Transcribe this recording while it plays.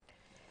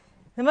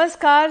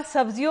नमस्कार।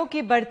 सब्जियों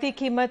की बढ़ती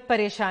कीमत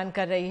परेशान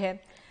कर रही है।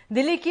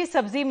 दिल्ली की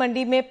सब्जी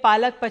मंडी में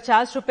पालक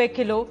 50 रुपए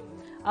किलो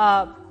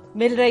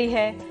मिल रही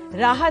है।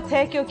 राहत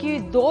है क्योंकि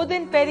 2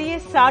 दिन पहले ये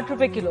 60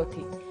 रुपए किलो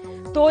थी।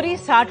 तोरी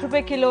 60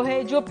 रुपए किलो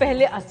है जो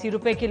पहले 80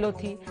 रुपए किलो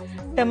थी।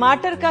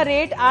 टमाटर का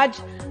रेट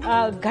आज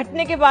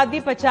घटने के बाद भी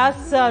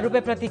 50 रुपए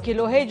प्रति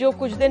किलो है जो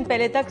कुछ दिन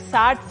पहले तक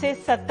 60 से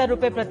 70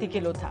 रुपए प्रति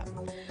किलो था।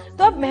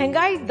 तो अब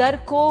महंगाई दर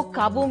को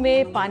काबू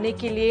में पाने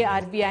के लिए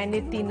आरबीआई ने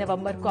 3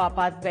 नवंबर को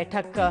आपात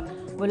बैठक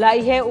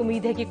बुलाई है।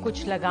 उम्मीद है कि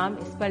कुछ लगाम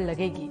इस पर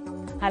लगेगी।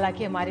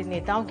 हालांकि हमारे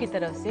नेताओं की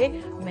तरफ से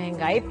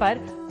महंगाई पर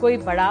कोई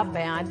बड़ा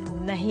बयान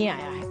नहीं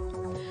आया है।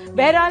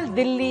 बहरहाल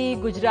दिल्ली,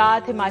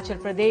 गुजरात, हिमाचल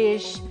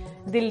प्रदेश,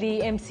 दिल्ली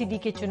एमसीडी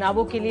के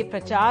चुनावों के लिए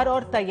प्रचार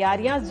और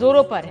तैयारियां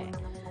जोरों पर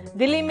हैं।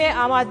 दिल्ली में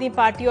आम आदमी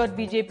पार्टी और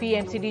बीजेपी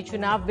एमसीडी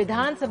चुनाव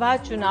विधानसभा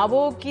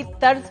चुनावों की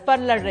तर्ज पर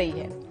लड़ रही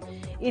है।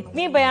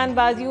 इतनी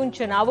बयानबाजी उन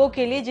चुनावों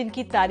के लिए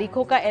जिनकी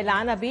तारीखों का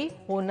ऐलान अभी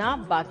होना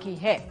बाकी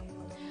है।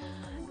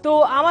 तो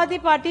आम आदमी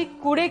पार्टी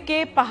कूड़े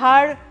के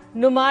पहाड़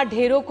नुमा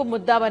ढेरों को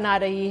मुद्दा बना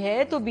रही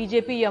है, तो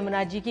बीजेपी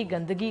यमुना जी की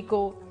गंदगी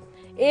को।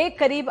 एक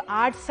करीब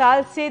 8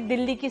 साल से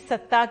दिल्ली की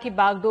सत्ता की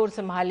बागडोर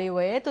संभाले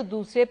हुए है, तो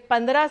दूसरे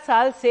 15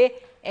 साल से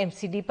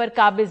एमसीडी पर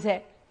काबिज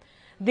है।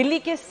 दिल्ली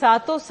के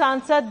 7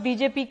 सांसद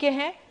बीजेपी के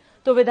हैं,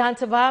 तो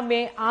विधानसभा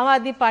में आम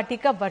आदमी पार्टी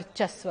का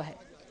वर्चस्व है।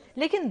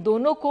 लेकिन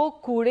दोनों को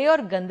कूड़े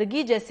और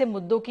गंदगी जैसे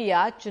मुद्दों की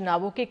याद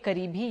चुनावों के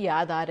करीब ही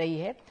याद आ रही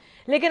है।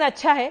 लेकिन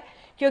अच्छा है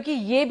क्योंकि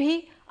ये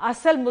भी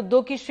असल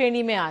मुद्दों की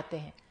श्रेणी में आते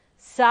हैं।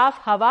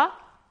 साफ हवा,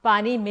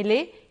 पानी मिले,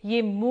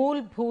 ये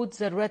मूलभूत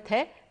जरूरत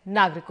है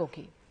नागरिकों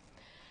की।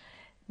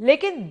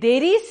 लेकिन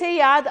देरी से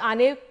याद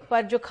आने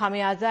पर जो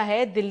खामियाजा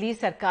है दिल्ली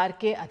सरकार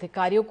के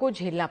अधिकारियों को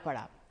झेलना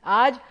पड़ा।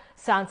 आज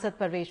सांसद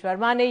परवेश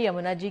वर्मा ने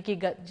यमुना जी की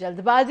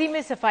जल्दबाजी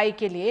में सफाई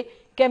के लिए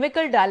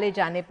केमिकल डाले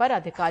जाने पर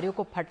अधिकारियों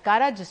को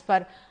फटकारा, जिस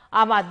पर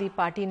आम आदमी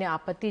पार्टी ने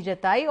आपत्ति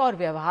जताई और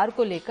व्यवहार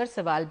को लेकर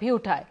सवाल भी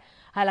उठाए।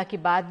 हालांकि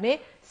बाद में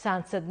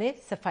सांसद ने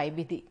सफाई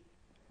भी दी।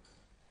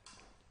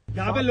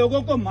 यहाँ पे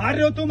लोगों को मार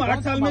रहे हो तुम, 8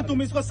 साल में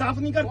तुम इसको साफ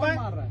नहीं कर पाए।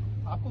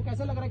 आपको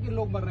कैसा लग रहा है कि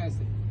लोग मर रहे हैं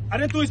इससे?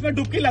 अरे तू इसमें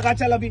डुबकी लगा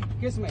चल अभी।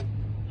 किस में?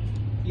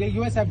 ये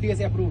यूएसएफडीए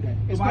से अप्रूव्ड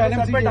है। इसको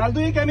एनएमसी पर डाल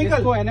दूं ये केमिकल?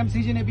 इसको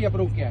एनएमसीजी ने भी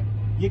अप्रूव किया है।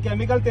 ये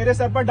केमिकल तेरे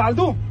सर पर डाल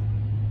दूं?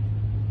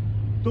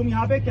 तुम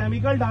यहाँ पे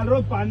केमिकल डाल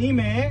रहे हो पानी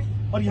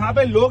में और यहाँ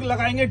पे लोग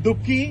लगाएंगे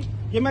डुबकी,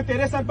 ये मैं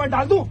तेरे सर पर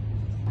डाल दूं?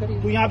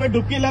 तू यहाँ पे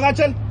डुबकी लगा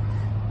चल।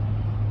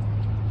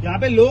 यहाँ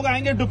पे लोग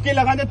आएंगे डुबकी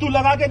लगाने, तू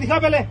लगा के दिखा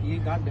पहले। ये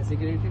गार्ड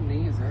डेसिग्नेटेड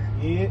नहीं है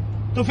सर। ये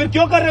तो फिर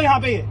क्यों कर रहे हो यहाँ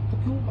पे? ये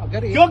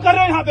तो क्यों कर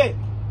रहे हो यहाँ पे?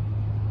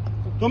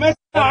 तुम्हें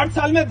 8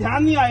 साल में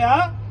ध्यान नहीं आया,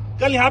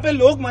 कल यहाँ पे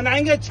लोग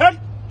मनाएंगे छठ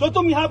तो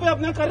तुम यहाँ पे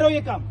अपना कर रहे हो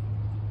ये काम।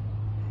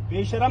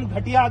 बेशरम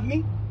घटिया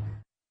आदमी।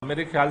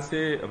 मेरे ख्याल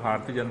से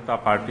भारतीय जनता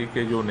पार्टी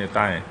के जो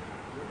नेता हैं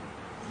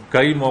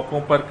कई मौकों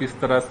पर किस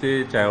तरह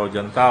से, चाहे वो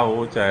जनता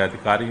हो, चाहे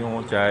अधिकारी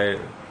हो, चाहे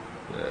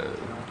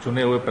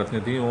चुने हुए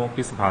प्रतिनिधि हो,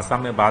 किस भाषा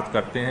में बात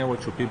करते हैं वो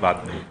छुपी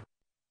बात नहीं।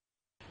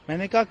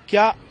 मैंने कहा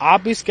क्या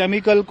आप इस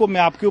केमिकल को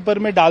मैं आपके ऊपर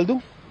में डाल दूं?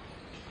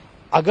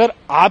 अगर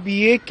आप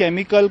ये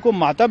केमिकल को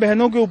माता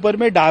बहनों के ऊपर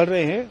में डाल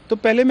रहे हैं तो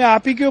पहले मैं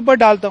आप ही के ऊपर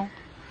डालता हूं,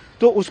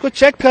 तो उसको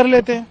चेक कर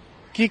लेते हैं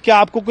कि क्या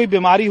आपको कोई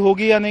बीमारी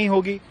होगी या नहीं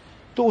होगी,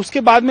 तो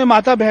उसके बाद में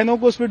माता बहनों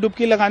को उसमें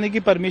डुबकी लगाने की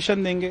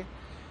परमिशन देंगे।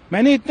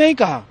 मैंने इतना ही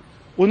कहा।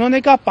 उन्होंने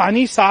कहा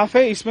पानी साफ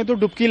है, इसमें तो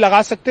डुबकी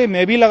लगा सकते हैं,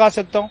 मैं भी लगा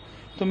सकता हूं।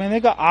 तो मैंने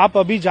कहा आप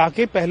अभी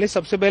जाके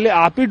सबसे पहले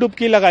आप ही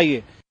डुबकी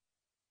लगाइए।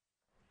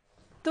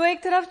 तो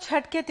एक तरफ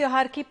छठ के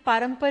त्योहार की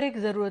पारंपरिक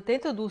जरूरतें,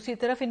 तो दूसरी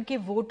तरफ इनके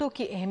वोटों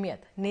की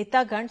अहमियत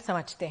नेतागण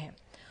समझते हैं।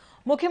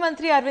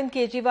 मुख्यमंत्री अरविंद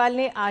केजरीवाल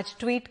ने आज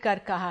ट्वीट कर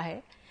कहा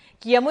है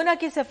कि यमुना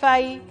की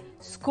सफाई,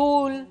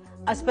 स्कूल,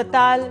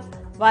 अस्पताल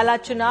वाला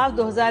चुनाव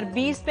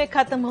 2020 में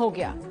खत्म हो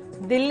गया।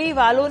 दिल्ली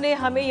वालों ने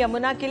हमें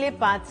यमुना के लिए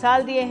 5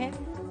 साल दिए हैं।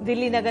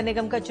 दिल्ली नगर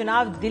निगम का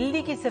चुनाव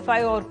दिल्ली की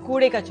सफाई और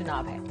कूड़े का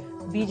चुनाव है।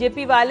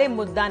 बीजेपी वाले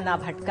मुद्दा ना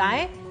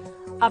भटकाएं,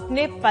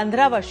 अपने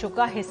 15 वर्षों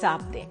का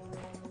हिसाब दें।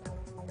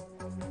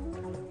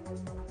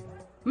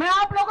 मैं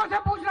आप लोगों से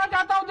पूछना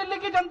चाहता हूं, दिल्ली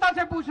की जनता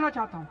से पूछना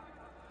चाहता हूं,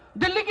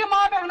 दिल्ली की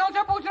मां बहनों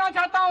से पूछना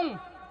चाहता हूं।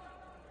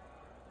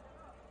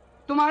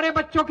 तुम्हारे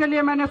बच्चों के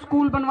लिए मैंने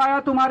स्कूल बनवाया,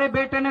 तुम्हारे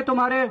बेटे ने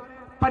तुम्हारे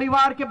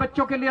परिवार के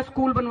बच्चों के लिए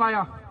स्कूल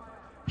बनवाया,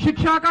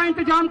 शिक्षा का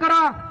इंतजाम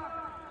करा।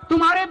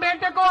 तुम्हारे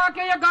बेटे को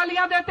आके ये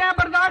गालियां देते हैं,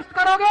 बर्दाश्त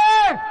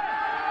करोगे?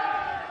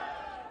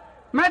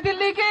 मैं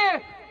दिल्ली के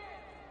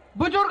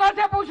बुजुर्गों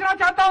से पूछना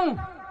चाहता हूं,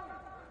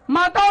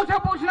 माताओं से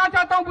पूछना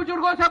चाहता हूं,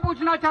 बुजुर्गों से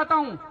पूछना चाहता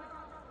हूं।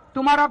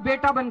 तुम्हारा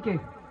बेटा बनके,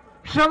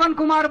 श्रवण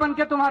कुमार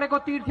बनके तुम्हारे को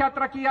तीर्थ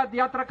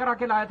यात्रा करा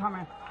के लाया था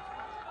मैं।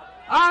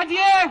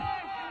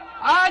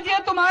 आज ये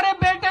तुम्हारे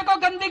बेटे को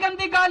गंदी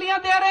गंदी गालियां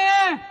दे रहे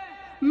हैं।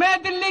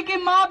 मैं दिल्ली की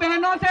मां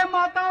बहनों से,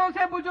 माताओं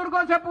से,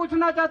 बुजुर्गों से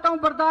पूछना चाहता हूं,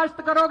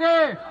 बर्दाश्त करोगे?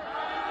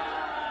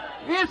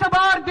 इस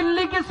बार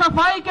दिल्ली की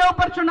सफाई के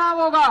ऊपर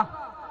चुनाव होगा।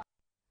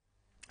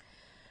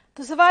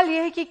 तो सवाल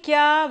यह है कि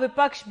क्या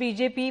विपक्ष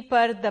बीजेपी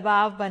पर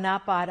दबाव बना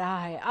पा रहा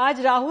है?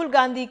 आज राहुल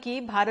गांधी की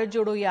भारत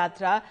जोड़ो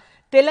यात्रा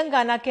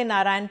तेलंगाना के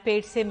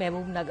नारायणपेट से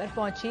महबूब नगर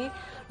पहुंची।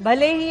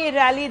 भले ही ये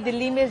रैली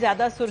दिल्ली में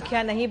ज्यादा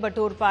सुर्खियां नहीं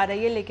बटोर पा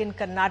रही है, लेकिन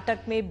कर्नाटक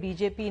में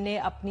बीजेपी ने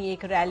अपनी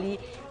एक रैली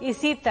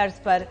इसी तर्ज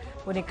पर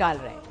वो निकाल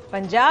रहे हैं।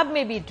 पंजाब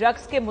में भी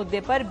ड्रग्स के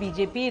मुद्दे पर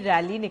बीजेपी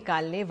रैली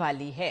निकालने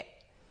वाली है।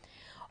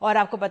 और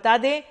आपको बता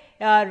दें,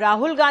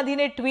 राहुल गांधी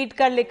ने ट्वीट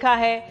कर लिखा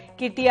है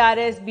कि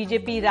टीआरएस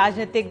बीजेपी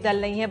राजनीतिक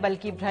दल नहीं है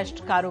बल्कि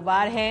भ्रष्ट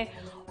कारोबार है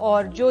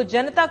और जो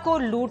जनता को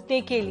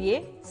लूटने के लिए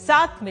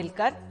साथ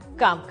मिलकर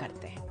काम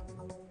करते हैं।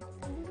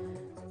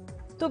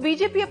 तो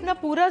बीजेपी अपना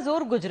पूरा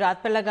जोर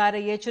गुजरात पर लगा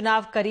रही है।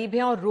 चुनाव करीब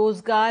है और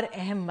रोजगार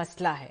अहम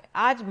मसला है।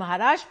 आज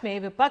महाराष्ट्र में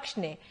विपक्ष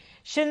ने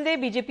शिंदे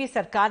बीजेपी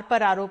सरकार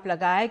पर आरोप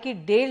लगाया है कि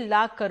 1.5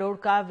 लाख करोड़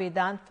का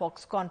वेदांत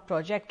फॉक्सकॉन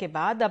प्रोजेक्ट के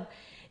बाद अब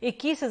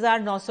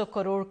 21,900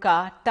 करोड़ का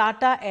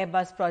टाटा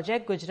एयरबस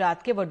प्रोजेक्ट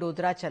गुजरात के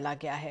वडोदरा चला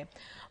गया है।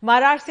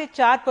 महाराष्ट्र से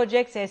 4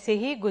 प्रोजेक्ट्स ऐसे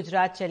ही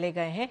गुजरात चले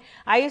गए हैं।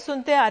 आइए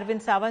सुनते हैं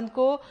अरविंद सावंत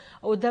को।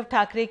 उद्धव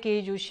ठाकरे के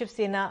जो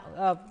शिवसेना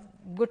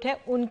गुट है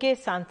उनके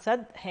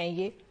सांसद हैं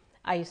ये,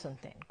 आइए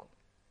सुनते हैं इनको।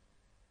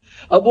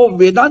 अब वो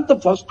वेदांत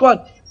फॉक्सकॉन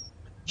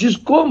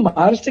जिसको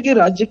महाराष्ट्र के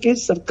राज्य के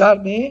सरकार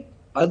ने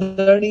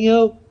आदरणीय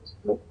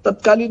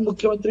तत्कालीन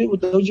मुख्यमंत्री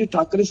उद्धव जी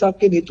ठाकरे साहब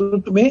के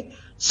नेतृत्व में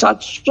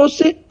 700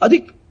 से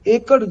अधिक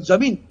एकड़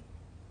जमीन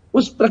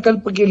उस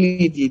प्रकल्प के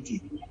लिए दी थी।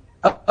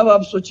 अब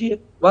आप सोचिए,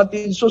 वहां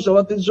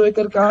 300-325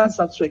 एकड़ कहा,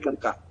 700 एकड़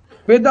कहा।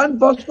 वेदांत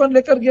फॉक्सकॉन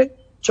लेकर गए,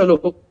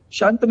 चलो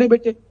शांत नहीं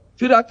बैठे।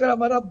 फिर आकर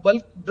हमारा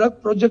बल्क ड्रग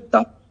प्रोजेक्ट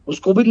था,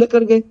 उसको भी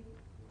लेकर गए।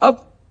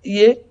 अब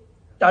ये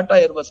टाटा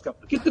एयरबस का,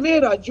 कितने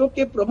राज्यों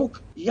के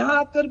प्रमुख यहां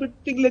आकर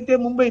मीटिंग लेते हैं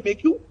मुंबई में।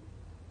 क्यों?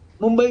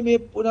 मुंबई में,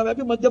 पुणे में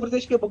भी मध्य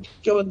प्रदेश के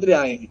मुख्यमंत्री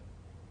आए हैं।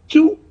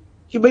 क्यों?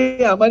 कि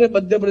भाई हमारे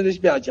मध्य प्रदेश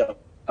में आ जाओ।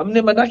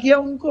 हमने मना किया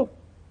उनको?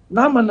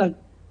 ना मना,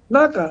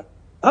 ना कहा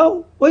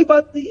आओ, कोई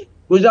बात नहीं है।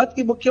 गुजरात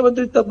की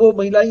मुख्यमंत्री तब वो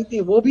महिला ही थी,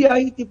 वो भी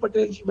आई थी,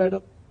 पटेल जी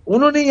मैडम,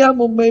 उन्होंने यहाँ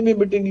मुंबई में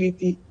मीटिंग ली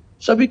थी,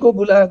 सभी को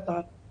बुलाया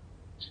था।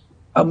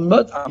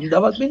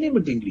 अहमदाबाद में नहीं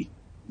मीटिंग ली,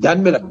 ध्यान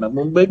में रखना,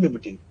 मुंबई में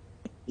मीटिंग।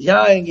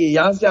 यहाँ आएंगे,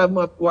 यहां से हम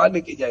आपको वहां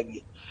लेके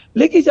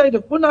जाएंगे,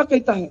 वो ना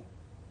कहता है।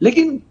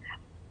 लेकिन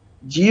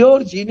जियो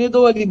और जीने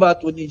दो वाली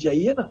बात होनी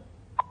चाहिए ना।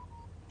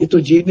 ये तो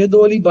जीने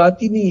दो वाली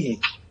बात ही नहीं है।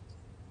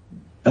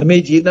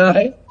 हमें जीना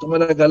है,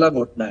 तुम्हारा गला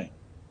घोटना है,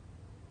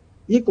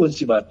 ये कौन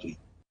सी बात हुई?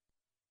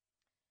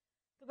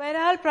 तो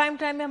बहरहाल प्राइम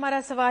टाइम में हमारा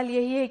सवाल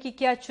यही है कि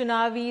क्या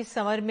चुनावी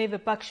समर में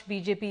विपक्ष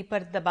बीजेपी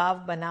पर दबाव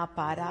बना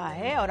पा रहा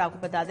है। और आपको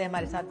बता दें,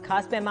 हमारे साथ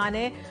खास मेहमान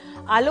है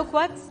आलोक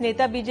वत्स,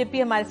 नेता बीजेपी,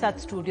 हमारे साथ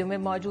स्टूडियो में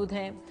मौजूद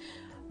हैं।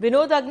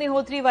 विनोद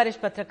अग्निहोत्री वरिष्ठ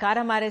पत्रकार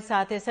हमारे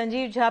साथ है।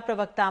 संजीव झा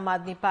प्रवक्ता आम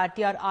आदमी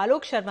पार्टी और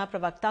आलोक शर्मा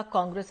प्रवक्ता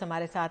कांग्रेस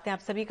हमारे साथ हैं। आप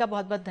सभी का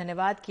बहुत बहुत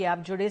धन्यवाद कि आप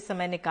जुड़े,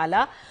 समय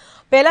निकाला।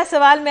 पहला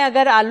सवाल मैं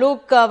अगर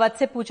आलोक वत्स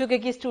से पूछूं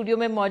क्योंकि स्टूडियो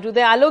में मौजूद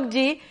है। आलोक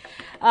जी,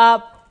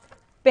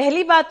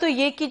 पहली बात तो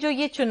ये कि जो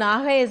ये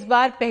चुनाव है इस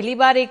बार पहली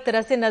बार एक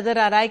तरह से नजर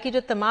आ रहा है कि जो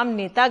तमाम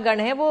नेतागण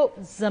हैं वो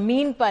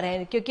जमीन पर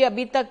हैं, क्योंकि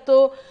अभी तक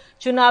तो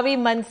चुनावी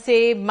मंच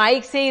से,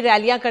 माइक से ही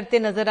रैलियां करते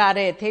नजर आ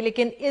रहे थे,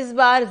 लेकिन इस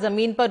बार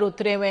जमीन पर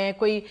उतरे हुए हैं।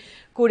 कोई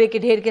कूड़े के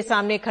ढेर के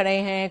सामने खड़े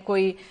हैं,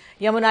 कोई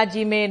यमुना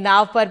जी में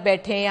नाव पर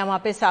बैठे हैं या वहां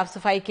पे साफ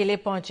सफाई के लिए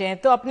पहुंचे हैं।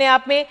 तो अपने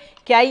आप में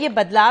क्या ये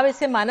बदलाव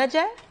इसे माना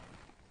जाए?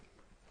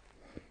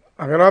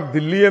 अगर आप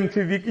दिल्ली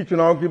एमसीडी की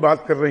चुनाव की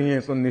बात कर रही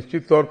हैं तो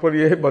निश्चित तौर पर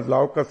यह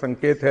बदलाव का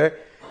संकेत है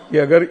कि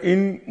अगर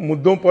इन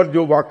मुद्दों पर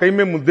जो वाकई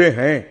में मुद्दे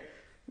हैं,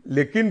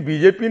 लेकिन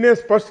बीजेपी ने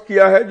स्पष्ट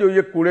किया है जो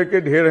ये कूड़े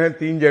के ढेर हैं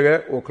 3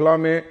 जगह, ओखला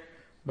में,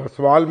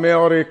 भसवाल में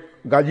और एक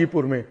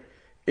गाजीपुर में,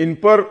 इन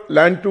पर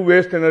लैंड टू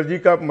वेस्ट एनर्जी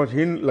का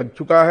मशीन लग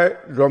चुका है,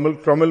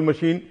 ट्रॉमल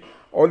मशीन,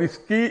 और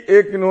इसकी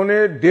एक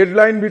इन्होंने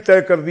डेडलाइन भी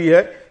तय कर दी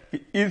है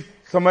कि इस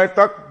समय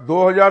तक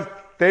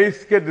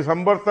 2023 के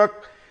दिसंबर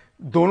तक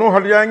दोनों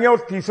हट जाएंगे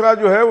और तीसरा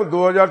जो है वो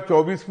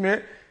 2024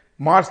 में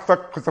मार्च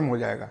तक खत्म हो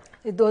जाएगा।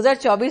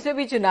 2024 में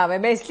भी चुनाव है।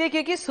 मैं इसलिए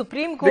क्योंकि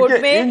सुप्रीम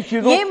कोर्ट में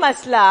ये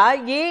मसला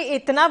ये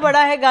इतना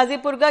बड़ा है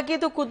गाजीपुर का कि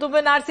तो कुतुब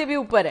मीनार से भी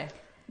ऊपर है।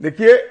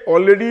 देखिए,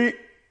 ऑलरेडी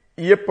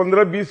ये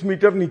 15-20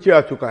 मीटर नीचे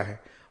आ चुका है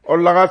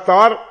और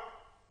लगातार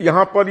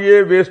यहां पर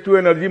ये वेस्ट टू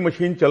एनर्जी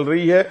मशीन चल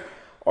रही है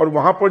और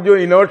वहां पर जो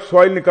इनर्ट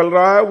सॉइल निकल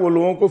रहा है वो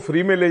लोगों को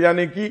फ्री में ले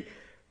जाने की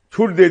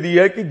छूट दे दी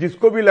है कि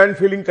जिसको भी लैंड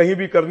फिलिंग कहीं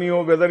भी करनी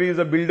हो, वेदर इज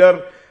अ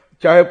बिल्डर,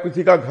 चाहे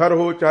किसी का घर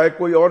हो, चाहे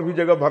कोई और भी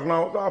जगह भरना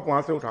हो, तो आप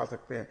वहां से उठा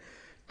सकते हैं।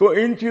 तो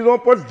इन चीजों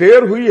पर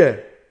देर हुई है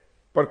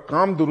पर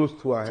काम दुरुस्त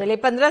हुआ है। चलिए,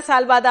 15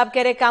 साल बाद आप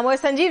कह रहे काम हुआ।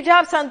 संजीव जी,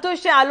 आप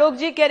संतुष्ट हैं? आलोक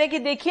जी कह रहे कि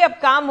देखिए अब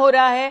काम हो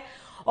रहा है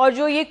और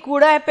जो ये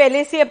कूड़ा है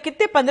पहले से अब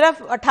कितने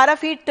 15-18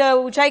 फीट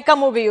ऊंचाई कम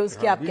हो गई है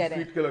उसकी, आप कह रहे हैं?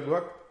 20 फीट के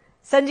लगभग।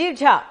 संजीव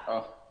झा,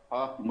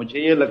 मुझे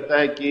ये लगता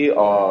है कि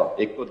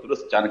एक तो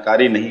दुरुस्त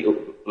जानकारी नहीं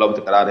उपलब्ध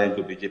करा रहे हैं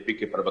जो बीजेपी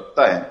के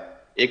प्रवक्ता हैं।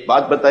 एक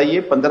बात बताइए,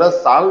 15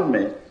 साल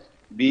में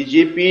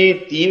बीजेपी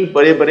 3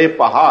 बड़े बड़े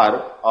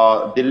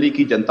पहाड़ दिल्ली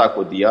की जनता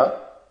को दिया।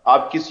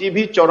 आप किसी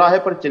भी चौराहे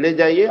पर चले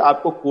जाइए,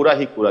 आपको कूड़ा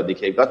ही कूड़ा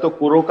दिखेगा। तो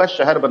कूड़ों का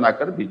शहर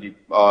बनाकर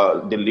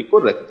दिल्ली को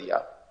रख दिया।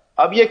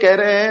 अब ये कह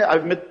रहे हैं,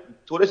 अब मैं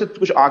थोड़े से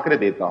कुछ आंकड़े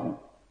देता हूं।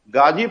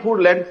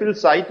 गाजीपुर लैंडफिल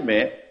साइट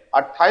में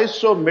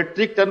 2800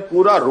 मीट्रिक टन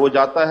कूड़ा रोज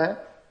आता है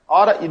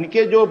और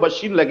इनके जो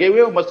मशीन लगे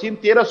हुए वो मशीन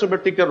 1300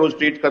 मीट्रिक टन रोज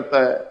ट्रीट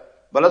करता है।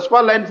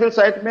 बलसपा लैंडफिल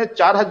साइट में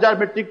 4000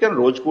 मीट्रिक टन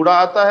रोज कूड़ा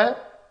आता है,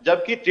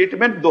 जबकि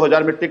ट्रीटमेंट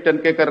 2000 मीट्रिक टन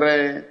के कर रहे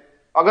हैं।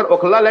 अगर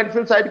ओखला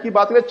लैंडफिल साइट की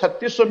बात करें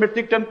 3600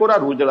 मीट्रिक टन कूड़ा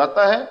रोज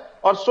आता है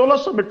और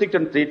 1600 मीट्रिक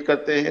टन ट्रीट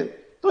करते हैं।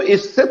 तो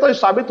इससे तो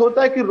साबित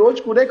होता है कि रोज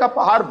कूड़े का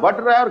पहाड़ बढ़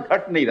रहा है और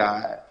घट नहीं रहा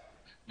है।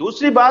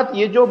 दूसरी बात,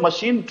 ये जो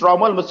मशीन,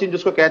 ट्रॉमल मशीन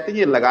जिसको कहते हैं,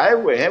 ये लगाए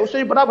हुए हैं,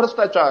 उससे बड़ा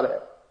भ्रष्टाचार है।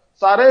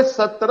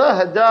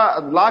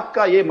 17.5 लाख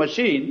का ये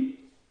मशीन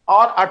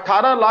और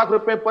 18 लाख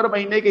रुपए पर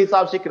महीने के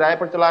हिसाब से किराए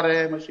पर चला रहे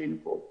हैं मशीन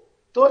को।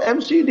 तो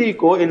एमसीडी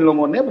को इन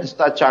लोगों ने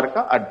भ्रष्टाचार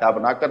का अड्डा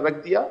बनाकर रख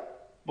दिया।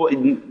 वो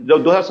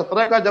जब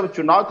 2017 का जब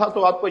चुनाव था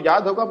तो आपको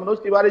याद होगा मनोज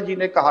तिवारी जी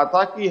ने कहा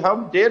था कि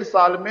हम 1.5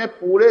 साल में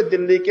पूरे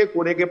दिल्ली के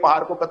कूड़े के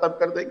पहाड़ को खत्म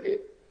कर देंगे,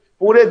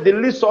 पूरे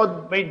दिल्ली 100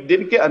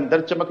 दिन के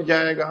अंदर चमक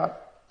जाएगा।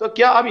 तो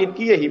क्या अब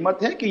इनकी ये हिम्मत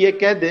है कि ये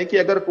कह दें कि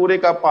अगर कूड़े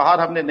का पहाड़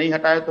हमने नहीं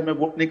हटाया तो मैं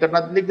वोट नहीं करना?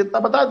 दिल्ली की जनता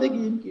बता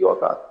देगी इनकी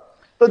औकात।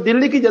 तो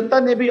दिल्ली की जनता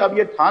ने भी अब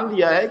ये ठान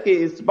लिया है कि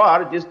इस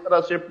बार जिस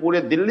तरह से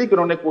पूरे दिल्ली को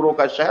उन्होंने कूड़ों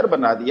का शहर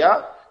बना दिया,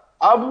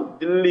 अब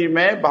दिल्ली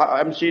में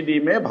एमसीडी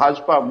में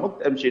भाजपा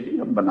मुक्त एमसीडी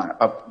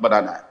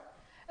बनाना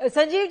है।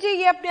 संजीव जी,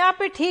 ये अपने आप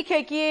में ठीक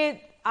है कि ये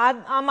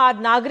आम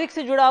नागरिक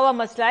से जुड़ा हुआ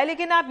मसला है,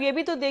 लेकिन आप ये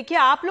भी तो देखिए,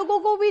 आप लोगों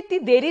को भी इतनी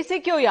देरी से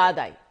क्यों याद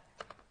आई?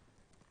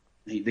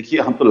 नहीं, देखिए,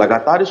 हम तो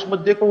लगातार इस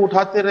मुद्दे को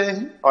उठाते रहे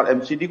हैं और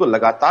एमसीडी को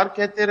लगातार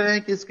कहते रहे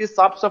हैं कि इसकी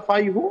साफ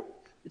सफाई हो।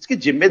 इसकी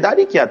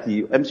जिम्मेदारी क्या थी?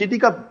 एमसीडी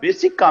का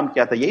बेसिक काम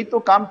क्या था? यही तो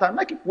काम था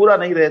ना कि कूड़ा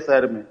नहीं रहे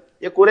शहर में,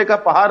 ये कूड़े का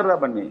पहाड़ न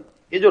बने।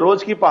 ये जो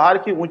रोज की पहाड़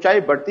की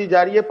ऊंचाई बढ़ती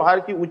जा रही है, पहाड़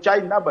की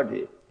ऊंचाई ना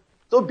बढ़े।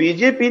 तो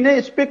बीजेपी ने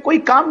इस पे कोई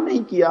काम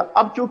नहीं किया।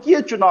 अब चूंकि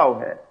ये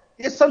चुनाव है,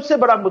 ये सबसे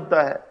बड़ा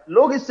मुद्दा है,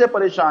 लोग इससे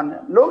परेशान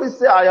हैं, लोग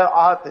इससे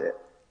आहत है।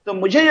 तो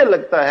मुझे ये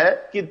लगता है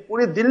कि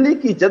पूरी दिल्ली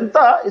की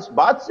जनता इस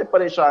बात से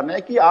परेशान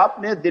है कि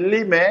आपने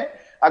दिल्ली में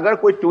अगर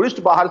कोई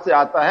टूरिस्ट बाहर से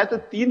आता है तो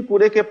 3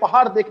 कूड़े के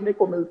पहाड़ देखने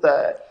को मिलता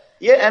है।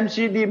 ये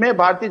एमसीडी में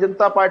भारतीय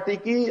जनता पार्टी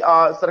की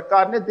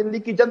सरकार ने दिल्ली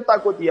की जनता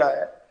को दिया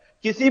है।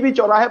 किसी भी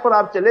चौराहे पर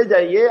आप चले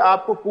जाइए,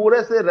 आपको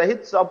कूड़े से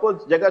रहित सबको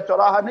जगह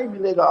चौराहा नहीं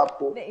मिलेगा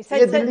आपको।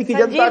 ये दिल्ली की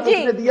जनता को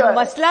इसने दिया है।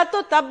 मसला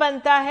तो तब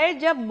बनता है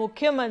जब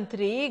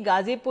मुख्यमंत्री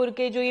गाजीपुर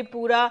के जो ये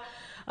पूरा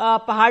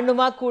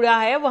पहाड़नुमा कूड़ा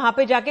है वहां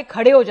पे जाके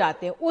खड़े हो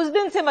जाते हैं, उस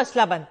दिन से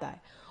मसला बनता है।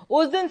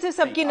 उस दिन से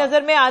सबकी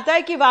नजर में आता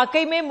है कि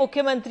वाकई में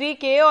मुख्यमंत्री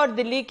के और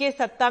दिल्ली के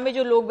सत्ता में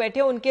जो लोग बैठे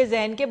हैं उनके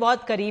जहन के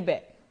बहुत करीब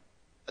है।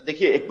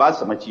 देखिए, एक बात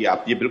समझिए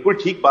आप, ये बिल्कुल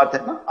ठीक बात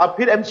है ना। अब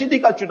फिर एमसीडी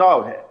का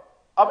चुनाव है।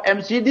 अब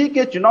एमसीडी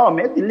के चुनाव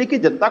में दिल्ली की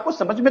जनता को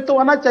समझ में तो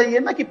आना चाहिए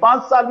ना कि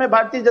 5 साल में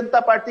भारतीय जनता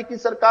पार्टी की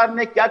सरकार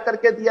ने क्या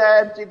करके दिया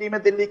है एमसीडी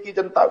में दिल्ली की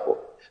जनता को।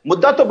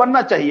 मुद्दा तो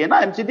बनना चाहिए ना।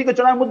 एमसीडी के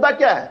चुनाव मुद्दा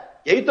क्या है?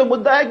 यही तो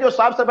मुद्दा है कि जो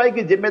साफ सफाई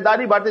की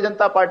जिम्मेदारी भारतीय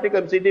जनता पार्टी को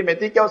एमसीडी में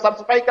थी, क्या वो साफ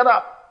सफाई करा?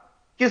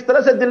 किस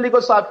तरह से दिल्ली को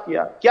साफ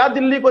किया? क्या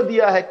दिल्ली को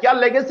दिया है? क्या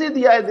लेगेसी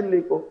दिया है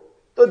दिल्ली को?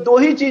 तो 2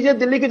 ही चीजें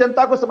दिल्ली की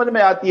जनता को समझ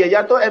में आती है,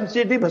 या तो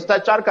एमसीडी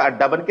भ्रष्टाचार का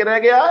अड्डा बन के रह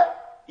गया है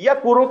या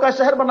कूड़ों का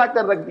शहर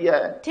बनाकर रख दिया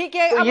है। ठीक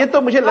है, तो ये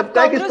तो मुझे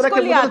लगता है कि इस तरह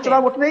के मुद्दे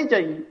चुनाव उठने ही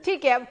चाहिए।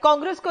 ठीक है,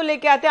 कांग्रेस को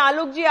लेके आते हैं।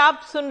 आलोक जी,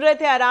 आप सुन रहे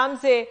थे आराम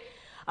से।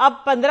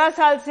 अब 15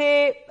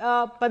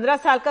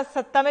 साल का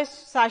सत्ता में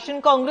शासन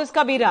कांग्रेस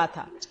का भी रहा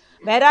था।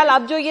 बहरहाल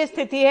अब जो ये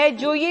स्थिति है,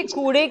 जो ये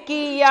कूड़े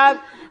की या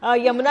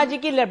यमुना जी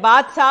की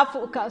बात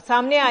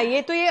सामने आई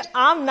है, तो ये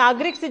आम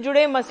नागरिक से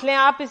जुड़े मसले,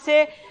 आप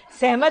इससे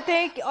सहमत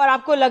हैं और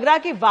आपको लग रहा है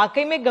कि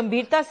वाकई में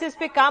गंभीरता से इस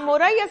पे काम हो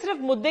रहा है या सिर्फ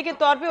मुद्दे के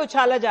तौर पे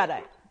उछाला जा रहा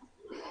है?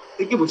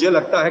 देखिए, मुझे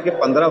लगता है कि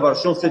 15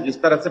 वर्षों से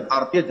जिस तरह से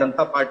भारतीय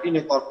जनता पार्टी ने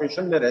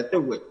कॉर्पोरेशन में रहते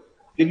हुए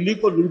दिल्ली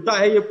को लूटा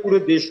है, ये पूरे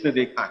देश ने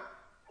देखा है।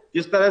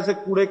 जिस तरह से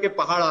कूड़े के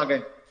पहाड़ आ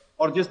गए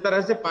और जिस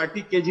तरह से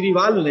पार्टी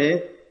केजरीवाल ने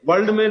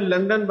वर्ल्ड में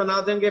लंदन बना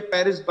देंगे,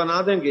 पेरिस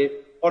बना देंगे,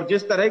 और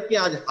जिस तरह की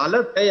आज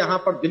हालत है यहाँ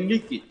पर दिल्ली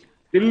की,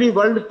 दिल्ली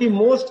वर्ल्ड की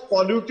मोस्ट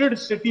पॉल्यूटेड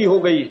सिटी हो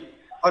गई।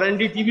 और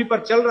एनडीटीवी पर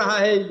चल रहा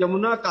है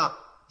यमुना का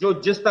जो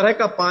जिस तरह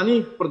का पानी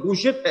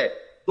प्रदूषित है।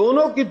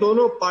 दोनों की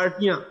दोनों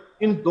पार्टियां,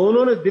 इन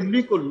दोनों ने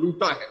दिल्ली को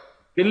लूटा है।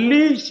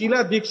 दिल्ली,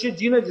 शीला दीक्षित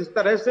जी ने जिस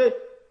तरह से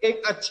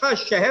एक अच्छा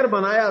शहर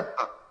बनाया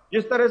था,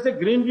 जिस तरह से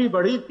ग्रीनरी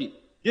बढ़ी थी,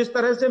 जिस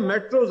तरह से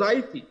मेट्रोज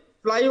आई थी,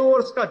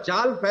 फ्लाईओवर्स का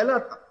जाल फैला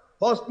था,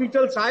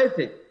 हॉस्पिटल्स आए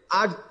थे,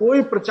 आज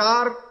कोई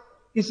प्रचार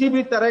किसी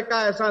भी तरह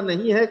का ऐसा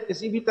नहीं है,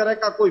 किसी भी तरह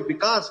का कोई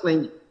विकास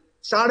नहीं।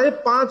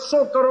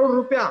 550 करोड़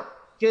रुपया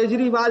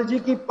केजरीवाल जी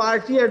की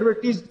पार्टी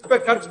एडवर्टीज पे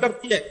खर्च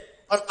करती है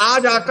और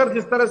आज आकर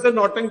जिस तरह से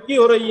नौटंकी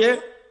हो रही है,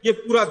 ये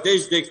पूरा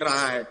देश देख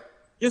रहा है।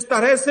 जिस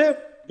तरह से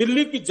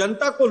दिल्ली की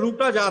जनता को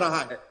लूटा जा रहा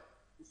है।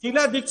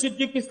 शीला दीक्षित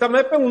जी के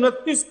समय पे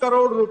 29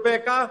 करोड़ रुपए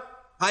का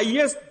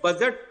हाईएस्ट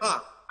बजट था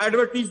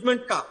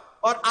एडवर्टीजमेंट का,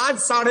 और आज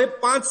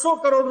 550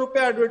 करोड़ रुपए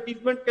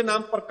एडवर्टीजमेंट के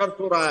नाम पर खर्च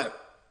हो रहा है।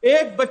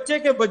 एक बच्चे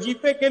के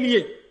वजीफे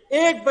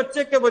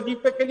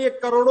के लिए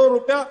करोड़ों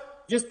रुपया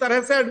जिस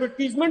तरह से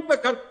एडवर्टीजमेंट पे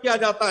खर्च किया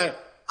जाता है,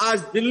 आज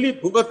दिल्ली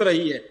भुगत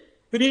रही है।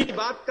 फ्री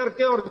बात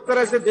करके और इस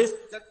तरह से देश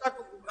की जनता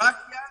को गुमराह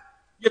किया,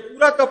 ये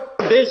पूरा का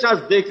देश आज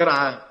देख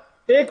रहा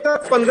है। एक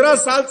 15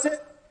 साल से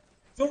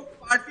जो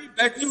पार्टी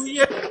बैठी हुई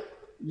है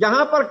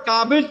यहां पर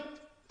काबिज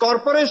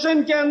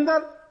कॉरपोरेशन के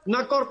अंदर,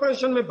 न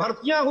कॉरपोरेशन में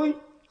भर्तियां हुई,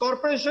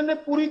 कॉरपोरेशन ने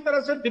पूरी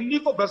तरह से दिल्ली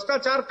को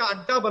भ्रष्टाचार का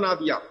अड्डा बना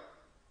दिया।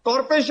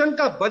 कॉरपोरेशन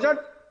का बजट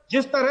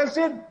जिस तरह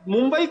से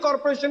मुंबई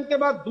कॉरपोरेशन के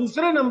बाद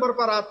दूसरे नंबर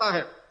पर आता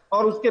है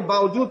और उसके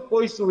बावजूद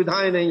कोई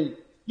सुविधाएं नहीं।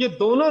 ये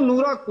दोनों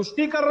नूरा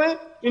कुश्ती कर रहे हैं,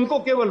 इनको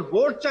केवल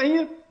वोट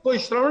चाहिए। कोई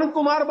श्रवण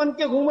कुमार बन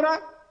के घूम रहा है,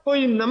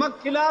 कोई नमक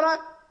खिला रहा है,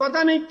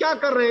 पता नहीं क्या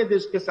कर रहे हैं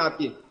देश के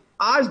साथ। ये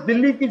आज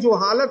दिल्ली की जो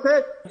हालत है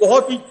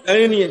बहुत ही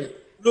दयनीय है।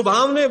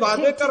 लुभावने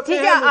वादे करते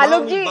हैं।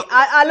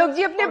 आलोक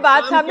जी अपने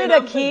बात सामने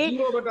रखी,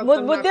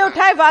 मुद्दे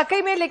उठाए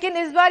वाकई में, लेकिन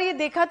इस बार ये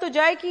देखा तो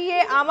जाए कि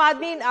ये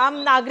आम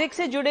नागरिक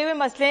से जुड़े हुए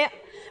मसले हैं।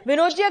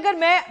 विनोद जी, अगर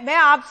मैं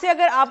आपसे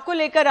अगर आपको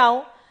लेकर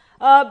आऊं,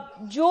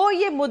 जो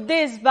ये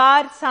मुद्दे इस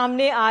बार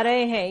सामने आ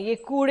रहे हैं, ये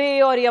कूड़े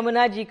और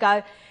यमुना जी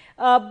का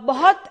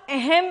बहुत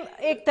अहम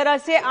एक तरह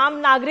से आम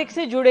नागरिक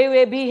से जुड़े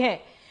हुए भी हैं,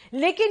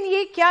 लेकिन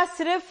ये क्या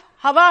सिर्फ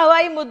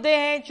हवाई मुद्दे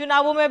हैं,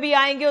 चुनावों में भी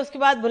आएंगे उसके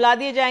बाद भुला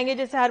दिए जाएंगे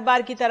जैसे हर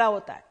बार की तरह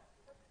होता है?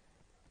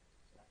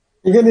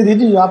 देखिए निधि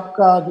जी,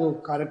 आपका जो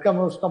कार्यक्रम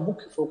है उसका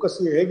मुख्य फोकस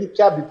ये है कि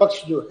क्या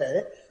विपक्ष जो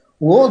है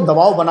वो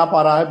दबाव बना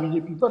पा रहा है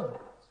बीजेपी पर,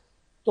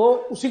 तो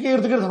उसी के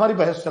इर्द गिर्द हमारी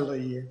बहस चल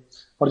रही है।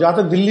 और जहां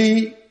तक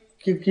दिल्ली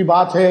की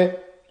बात है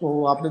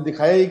तो आपने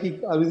दिखाया ही कि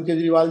अरविंद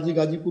केजरीवाल जी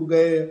गाजीपुर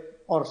गए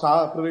और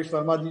प्रवेश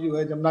वर्मा जी जो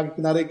है जमुना के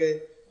किनारे गए,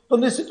 तो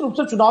निश्चित रूप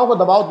से चुनाव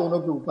का दबाव दोनों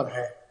के ऊपर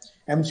है।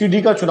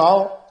 एमसीडी का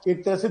चुनाव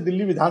एक तरह से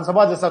दिल्ली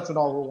विधानसभा जैसा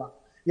चुनाव होगा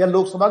या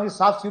लोकसभा की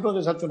 7 सीटों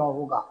जैसा चुनाव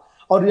होगा,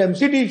 और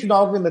एमसीडी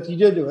चुनाव के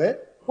नतीजे जो है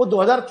वो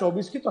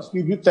 2024 की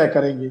तस्वीर भी तय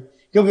करेंगे,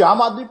 क्योंकि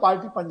आम आदमी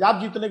पार्टी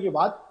पंजाब जीतने के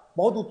बाद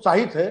बहुत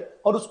उत्साहित है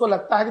और उसको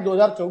लगता है कि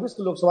 2024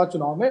 के लोकसभा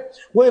चुनाव में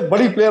वो एक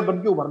बड़ी प्लेयर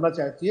बनकर उभरना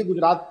चाहती है,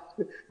 गुजरात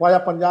वाया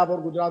पंजाब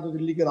और गुजरात और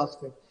दिल्ली के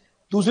रास्ते।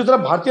 दूसरी तरफ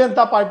भारतीय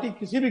जनता पार्टी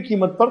किसी भी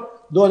कीमत पर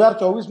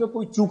 2024 में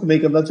कोई चूक नहीं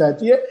करना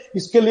चाहती है,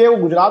 इसके लिए वो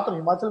गुजरात और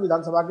हिमाचल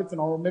विधानसभा के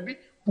चुनावों में भी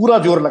पूरा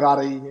जोर लगा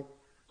रही है।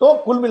 तो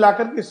कुल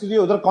मिलाकर के इसलिए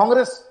उधर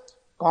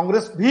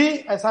कांग्रेस भी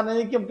ऐसा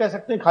नहीं कि हम कह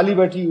सकते हैं खाली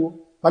बैठी हो,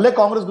 भले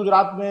कांग्रेस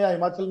गुजरात में या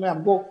हिमाचल में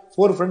हमको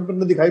फोर फ्रंट पर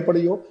न दिखाई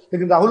पड़ी हो,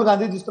 लेकिन राहुल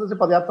गांधी जिस तरह से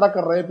पदयात्रा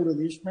कर रहे हैं पूरे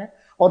देश में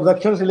और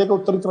दक्षिण से लेकर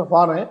उत्तरी तरफ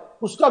आ रहे हैं,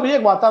 उसका भी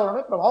एक वातावरण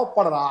में प्रभाव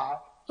पड़ रहा है।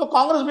 तो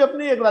कांग्रेस भी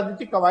अपनी एक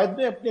राजनीतिक कवायद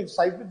में अपनी एक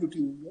साइड में जुटी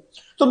हुई है।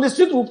 तो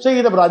निश्चित रूप से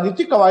ये जब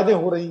राजनीतिक कवायदें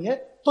हो रही हैं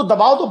तो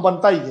दबाव तो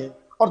बनता ही है,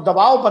 और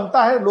दबाव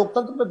बनता है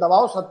लोकतंत्र में।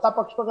 दबाव सत्ता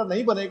पक्ष पर अगर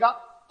नहीं बनेगा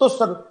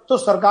तो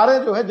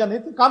सरकारें जो है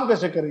जनहित काम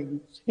कैसे करेंगी।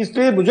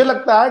 इसलिए मुझे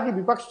लगता है कि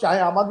विपक्ष चाहे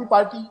आम आदमी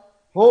पार्टी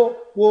हो,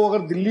 वो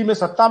अगर दिल्ली में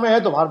सत्ता में है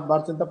तो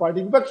भारतीय जनता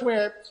पार्टी विपक्ष में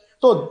है,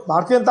 तो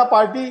भारतीय जनता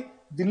पार्टी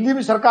दिल्ली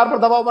में सरकार पर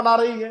दबाव बना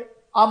रही है,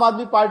 आम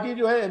आदमी पार्टी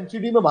जो है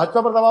एमसीडी में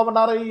भाजपा पर दबाव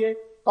बना रही है,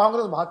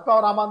 कांग्रेस भाजपा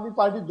और आम आदमी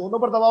पार्टी दोनों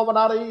पर दबाव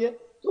बना रही है।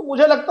 तो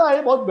मुझे लगता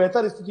है बहुत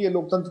बेहतर स्थिति है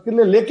लोकतंत्र के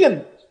लिए।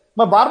 लेकिन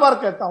मैं बार बार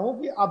कहता हूं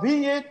कि अभी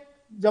ये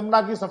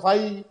जमुना की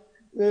सफाई,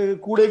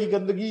 कूड़े की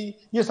गंदगी,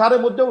 ये सारे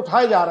मुद्दे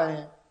उठाए जा रहे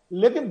हैं,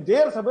 लेकिन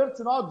देर सवेर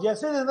चुनाव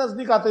जैसे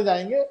नजदीक आते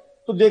जाएंगे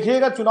तो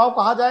देखिएगा चुनाव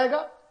कहां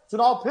जाएगा।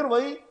 चुनाव फिर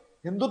वही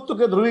हिंदुत्व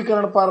के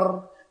ध्रुवीकरण पर,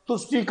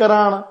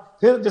 तुष्टीकरण,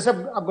 फिर जैसे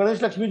अब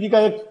गणेश लक्ष्मी जी का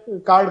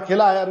एक कार्ड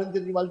खेला है अरविंद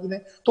केजरीवाल जी ने,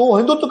 तो वो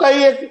हिंदुत्व का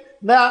ही एक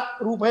नया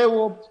रूप है।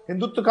 वो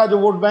हिंदुत्व का जो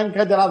वोट बैंक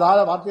है, जनाधार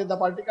है भारतीय जनता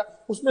पार्टी का,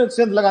 उसमें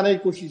सेंध लगाने की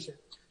कोशिश है।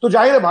 तो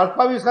जाहिर है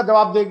भाजपा भी इसका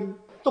जवाब देगी।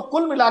 तो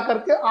कुल मिलाकर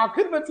के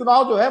आखिर में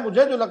चुनाव जो है,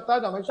 मुझे जो लगता है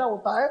जो हमेशा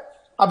होता है,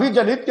 अभी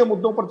जनहित के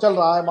मुद्दों पर चल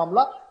रहा है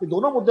मामला। ये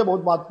दोनों मुद्दे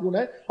बहुत महत्वपूर्ण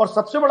है। और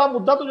सबसे बड़ा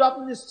मुद्दा तो जो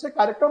आपने जिससे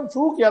कार्यक्रम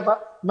शुरू किया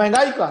था,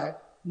 महंगाई का है।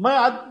 मैं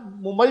आज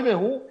मुंबई में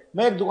हूं,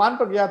 मैं एक दुकान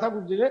पर गया था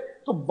कुछ जगह,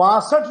 तो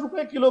 62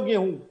 रुपए किलो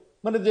गेहूं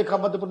मैंने देखा।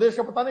 मध्य प्रदेश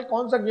का पता नहीं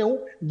कौन सा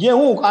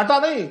गेहूं काटा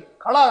नहीं,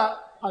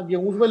 खड़ा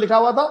गेहूं में लिखा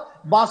हुआ था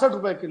 62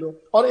 रुपए किलो,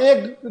 और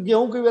एक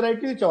गेहूं की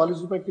वेरायटी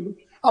 44 रुपए किलो।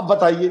 अब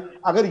बताइए,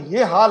 अगर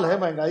ये हाल है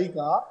महंगाई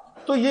का,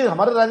 तो ये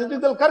हमारे राजनीतिक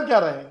दल कर क्या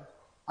रहे हैं?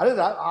 अरे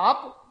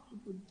आप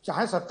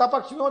चाहे सत्ता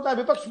पक्ष में हो चाहे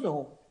विपक्ष में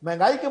हो,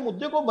 महंगाई के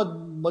मुद्दे को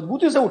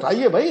मजबूती से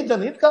उठाइए भाई।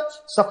 जनहित का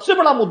सबसे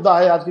बड़ा मुद्दा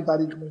है आज की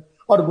तारीख में,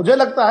 और मुझे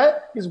लगता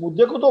है इस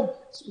मुद्दे को तो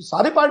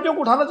सारी पार्टियों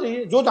को उठाना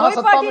चाहिए जो जहां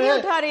सत्ता में है।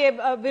 उठा रही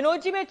है।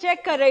 विनोद जी, मैं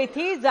चेक कर रही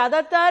थी,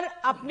 ज्यादातर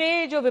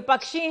अपने जो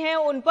विपक्षी हैं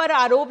उन पर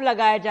आरोप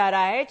लगाया जा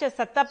रहा है, चाहे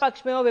सत्ता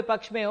पक्ष में हो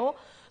विपक्ष में हो,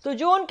 तो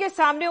जो उनके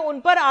सामने उन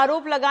पर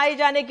आरोप लगाए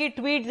जाने की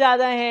ट्वीट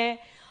ज्यादा हैं,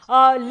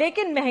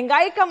 लेकिन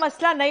महंगाई का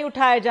मसला नहीं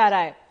उठाया जा रहा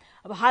है।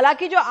 अब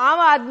हालांकि जो आम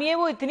आदमी है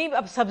वो इतनी,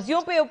 अब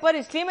सब्जियों पे ऊपर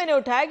इसलिए मैंने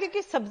उठाया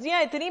क्योंकि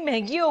सब्जियां इतनी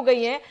महंगी हो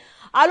गई हैं।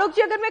 आलोक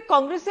जी, अगर मैं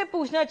कांग्रेस से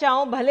पूछना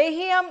चाहूं, भले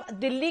ही हम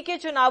दिल्ली के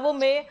चुनावों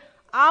में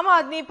आम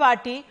आदमी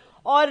पार्टी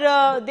और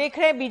देख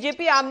रहे हैं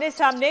बीजेपी आमने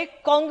सामने,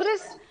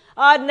 कांग्रेस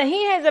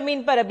नहीं है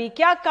जमीन पर अभी,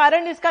 क्या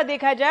कारण इसका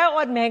देखा जाए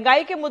और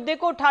महंगाई के मुद्दे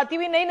को उठाती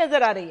हुई नहीं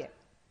नजर आ रही है?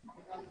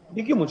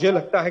 देखिए, मुझे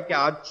लगता है कि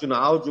आज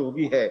चुनाव जो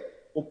भी है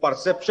वो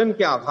परसेप्शन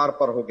के आधार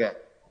पर हो गया,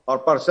 और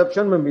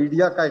परसेप्शन में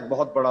मीडिया का एक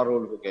बहुत बड़ा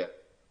रोल हो गया।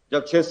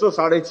 जब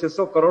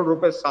 600-650 करोड़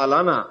रुपए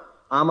सालाना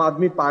आम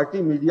आदमी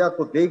पार्टी मीडिया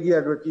को देगी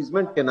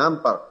एडवर्टीजमेंट के नाम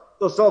पर,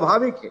 तो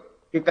स्वाभाविक है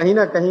कि कहीं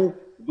ना कहीं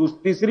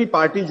तीसरी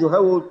पार्टी जो है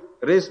वो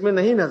रेस में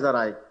नहीं नजर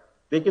आएगी।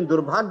 लेकिन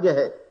दुर्भाग्य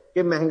है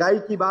कि महंगाई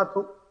की बात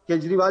हो,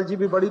 केजरीवाल जी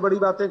भी बड़ी बड़ी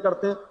बातें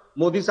करते हैं,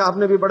 मोदी साहब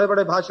ने भी बड़े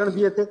बड़े भाषण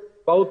दिए थे,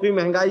 बहुत ही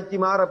महंगाई की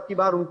मार, अब की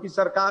बार उनकी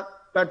सरकार,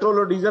 पेट्रोल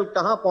और डीजल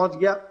कहां पहुंच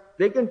गया।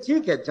 लेकिन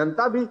ठीक है,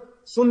 जनता भी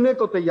सुनने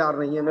को तैयार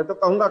नहीं है। मैं तो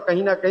कहूंगा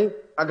कहीं ना कहीं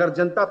अगर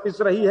जनता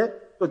पिस रही है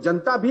तो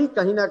जनता भी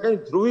कहीं ना कहीं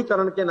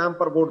ध्रुवीकरण के नाम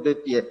पर वोट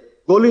देती है।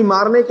 गोली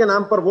मारने के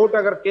नाम पर वोट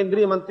अगर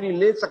केंद्रीय मंत्री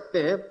ले सकते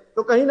हैं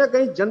तो कहीं ना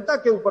कहीं जनता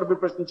के ऊपर भी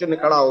प्रश्न चिन्ह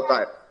खड़ा होता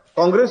है।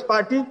 कांग्रेस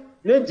पार्टी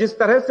ने जिस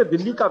तरह से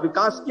दिल्ली का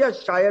विकास किया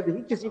शायद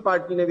ही किसी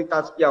पार्टी ने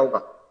विकास किया होगा।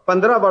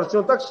 15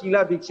 वर्षों तक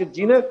शीला दीक्षित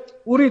जी ने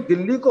पूरी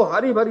दिल्ली को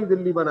हरी भरी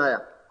दिल्ली बनाया,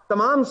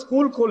 तमाम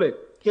स्कूल खोले।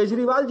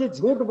 केजरीवाल जी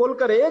झूठ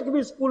बोलकर एक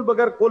भी स्कूल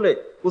बगैर खोले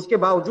उसके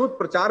बावजूद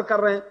प्रचार कर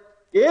रहे हैं।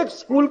 एक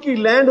स्कूल की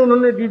लैंड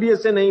उन्होंने डीडीए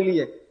से नहीं ली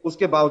है,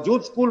 उसके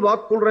बावजूद स्कूल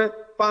बहुत खुल रहे हैं।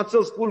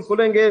 500 स्कूल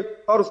खुलेंगे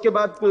और उसके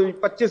बाद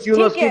 25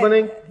 यूनिवर्सिटी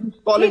बनेंगे,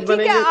 कॉलेज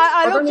बनेंगे।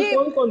 आलोक जी,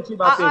 कौन सी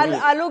बातें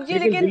आलोक जी,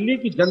 लेकिन दिल्ली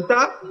की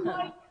जनता,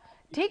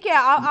 ठीक है,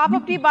 आप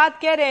अपनी बात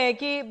कह रहे हैं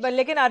कि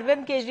लेकिन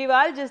अरविंद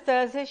केजरीवाल जिस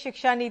तरह से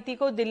शिक्षा नीति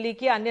को दिल्ली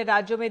के अन्य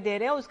राज्यों में दे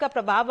रहे हैं उसका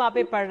प्रभाव वहां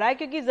पे पड़ रहा है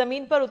क्योंकि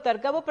जमीन पर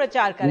उतरकर वो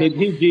प्रचार कर रहे हैं।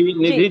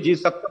 निधि जी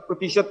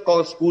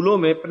 70% स्कूलों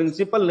में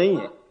प्रिंसिपल नहीं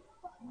है।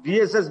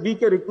 डीएसएसबी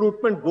के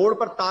रिक्रूटमेंट बोर्ड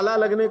पर ताला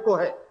लगने को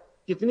है।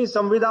 कितनी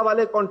संविदा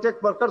वाले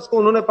कॉन्ट्रैक्ट वर्कर्स को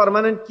उन्होंने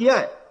परमानेंट किया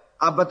है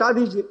आप बता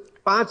दीजिए।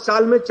 5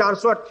 साल में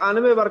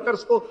 498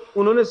 वर्कर्स को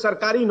उन्होंने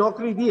सरकारी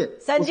नौकरी दी है।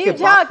 संजीव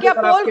झा, क्या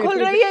पोल खुल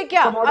रही है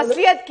क्या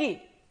असलियत की?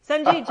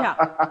 संजीव झा,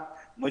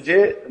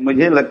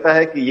 मुझे लगता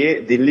है कि ये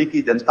दिल्ली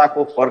की जनता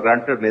को फॉर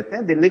ग्रांटेड लेते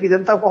हैं। दिल्ली की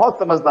जनता बहुत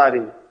समझदार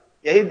है।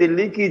 यही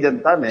दिल्ली की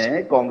जनता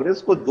ने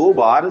कांग्रेस को 2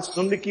 बार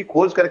शून्य की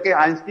खोज करके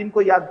आइंस्टीन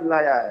को याद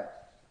दिलाया है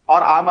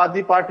और आम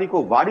आदमी पार्टी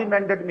को भारी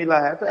मैंडेट मिला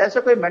है। तो ऐसा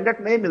कोई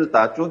मैंडेट नहीं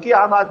मिलता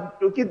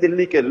क्योंकि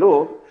दिल्ली के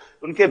लोग,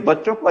 उनके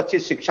बच्चों को अच्छी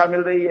शिक्षा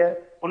मिल रही है,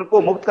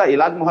 उनको मुफ्त का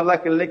इलाज मोहल्ला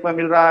क्लिनिक में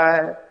मिल रहा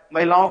है,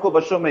 महिलाओं को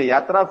बसों में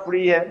यात्रा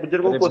फ्री है,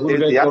 बुजुर्गों को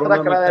तीर्थ यात्रा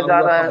कराया जा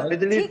रहा है,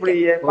 बिजली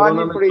फ्री है,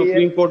 पानी फ्री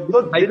है।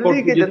 तो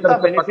दिल्ली की जनता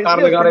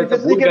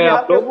बेनिफिशियरी के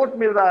यहाँ पे वोट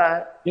मिल रहा है।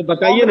 ये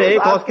बताइए ना,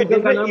 एक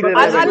हॉस्पिटल का नाम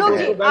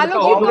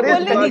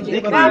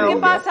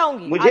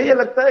मुझे ये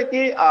लगता है कि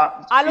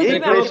ये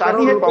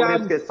परेशानी है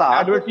कांग्रेस के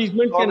साथ।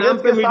 एडवर्टीजमेंट के नाम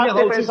पे मीडिया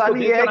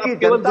परेशानी है कि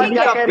जनता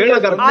क्या कह रही है,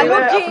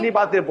 अपनी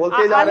बातें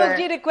बोलते जा रहे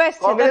हैं।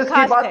 कांग्रेस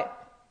की बात,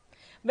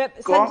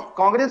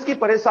 कांग्रेस की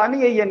परेशानी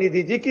है ये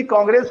निधि जी की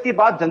कांग्रेस की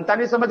बात जनता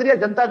नहीं समझ रही है।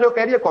 जनता जो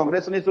कह रही है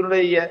कांग्रेस नहीं सुन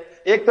रही है।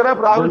 एक तरफ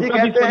राहुल जी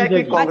कहते हैं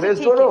कि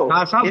कांग्रेस छोड़ो,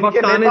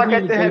 इनके नेता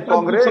कहते हैं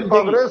कांग्रेस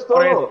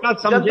छोड़ो,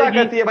 जनता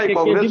कहती है भाई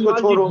कांग्रेस को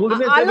छोड़ो।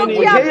 मुझे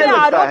ये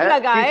लगता है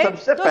कि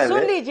सबसे पहले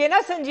सुन लीजिए ना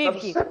संजीव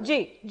की,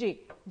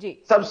 जी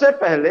सबसे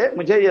पहले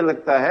मुझे ये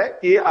लगता है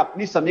कि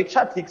अपनी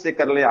समीक्षा ठीक से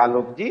कर ले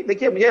आलोक जी।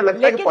 देखिए मुझे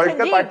लगता है कि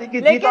पॉलिटिकल पार्टी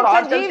की जीत और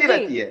हार चलती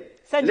रहती है।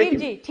 संजीव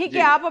जी, ठीक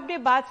है, आप अपनी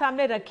बात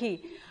सामने रखी।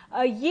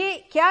 ये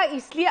क्या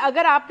इसलिए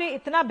अगर आपने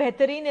इतना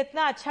बेहतरीन,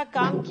 इतना अच्छा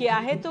काम किया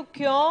है तो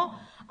क्यों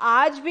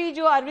आज भी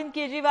जो अरविंद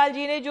केजरीवाल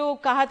जी ने जो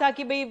कहा था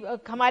कि भाई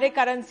हमारे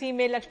करेंसी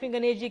में लक्ष्मी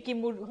गणेश जी की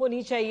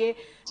होनी चाहिए,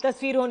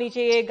 तस्वीर होनी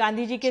चाहिए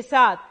गांधी जी के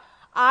साथ,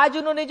 आज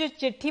उन्होंने जो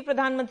चिट्ठी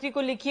प्रधानमंत्री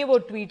को लिखी है वो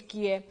ट्वीट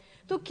की है,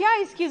 तो क्या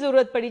इसकी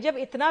जरूरत पड़ी? जब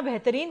इतना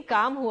बेहतरीन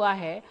काम हुआ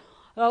है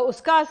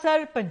उसका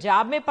असर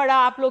पंजाब में पड़ा,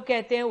 आप लोग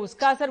कहते हैं,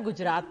 उसका असर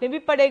गुजरात में भी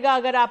पड़ेगा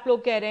अगर आप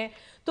लोग कह रहे हैं,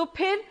 तो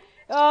फिर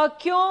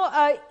क्यों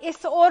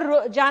इस ओर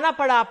जाना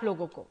पड़ा आप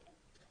लोगों को?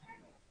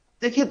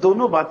 देखिए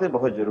दोनों बातें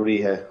बहुत जरूरी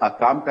है।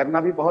 काम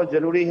करना भी बहुत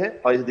जरूरी है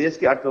और इस देश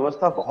की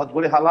अर्थव्यवस्था बहुत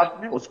बुरे हालात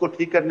में, उसको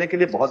ठीक करने के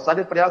लिए बहुत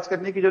सारे प्रयास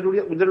करने की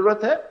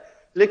जरूरत है।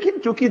 लेकिन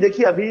चूंकि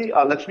देखिए अभी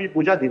लक्ष्मी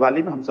पूजा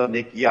दिवाली में हम सब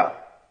ने किया,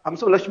 हम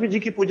सब लक्ष्मी जी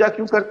की पूजा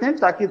क्यों करते हैं?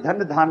 ताकि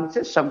धन धान्य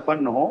से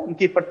संपन्न हो,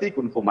 उनकी प्रतीक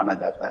उनको माना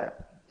जाता है।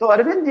 तो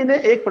अरविंद जी ने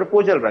एक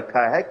प्रपोजल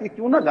रखा है कि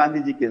क्यों ना गांधी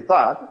जी के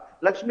साथ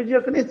लक्ष्मी जी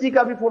और गणेश जी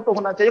का भी फोटो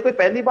होना चाहिए। कोई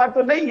पहली बार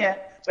तो नहीं है,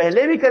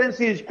 पहले भी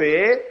करेंसीज पे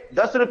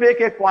 10 रुपए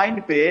के क्वाइन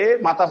पे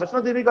माता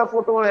वैष्णो देवी का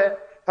फोटो है,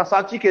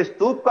 सांची के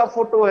स्तूप का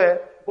फोटो है,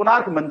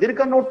 कोणार्क मंदिर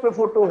का नोट पे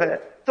फोटो है।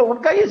 तो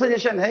उनका ये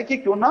सजेशन है कि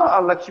क्यों ना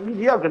लक्ष्मी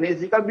जी और गणेश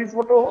जी का भी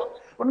फोटो हो,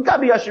 उनका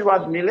भी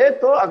आशीर्वाद मिले।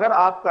 तो अगर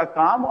आपका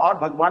काम और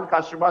भगवान का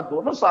आशीर्वाद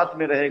दोनों साथ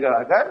में रहेगा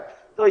अगर,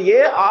 तो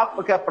ये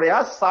आपका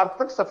प्रयास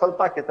सार्थक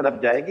सफलता की तरफ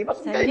जाएगी।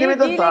 बस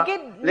निवेदन था,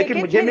 लेकिन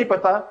मुझे नहीं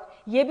पता।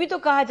 ये भी तो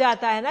कहा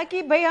जाता है ना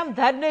कि भाई हम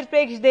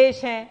धर्मनिरपेक्ष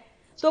देश हैं,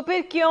 तो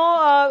फिर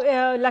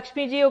क्यों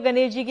लक्ष्मी जी और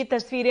गणेश जी की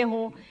तस्वीरें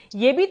हों?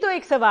 ये भी तो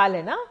एक सवाल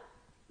है ना।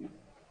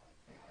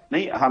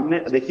 नहीं, हमने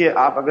देखिए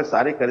आप अगर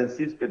सारे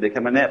करेंसीज पे देखें,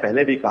 मैंने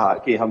पहले भी कहा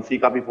कि हम्फी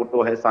का भी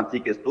फोटो है, सांची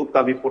के स्तूप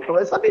का भी फोटो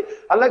है, सभी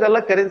अलग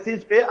अलग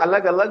करेंसीज पे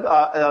अलग अलग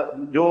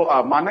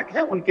जो मानक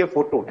है उनके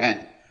फोटो हैं।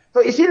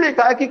 तो इसीलिए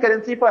कहा कि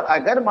करेंसी पर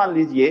अगर मान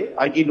लीजिए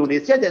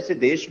इंडोनेशिया जैसे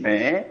देश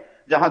में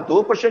जहां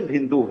 2%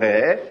 हिंदू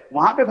है,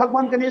 वहां पे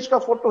भगवान गणेश का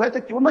फोटो है, तो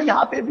क्यों ना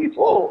यहाँ पे भी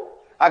हो।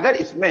 अगर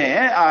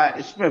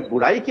इसमें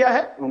बुराई क्या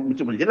है?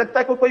 मुझे लगता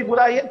है कोई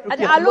बुराई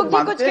है। आलोक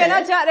जी कुछ कहना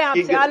चाह रहे हैं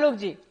आपसे? आलोक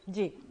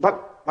जी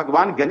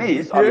भगवान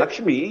गणेश और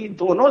लक्ष्मी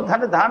दोनों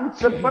धन धान्य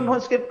संपन्न हो,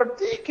 इसके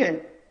प्रतीक हैं।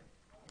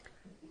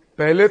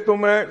 पहले तो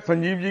मैं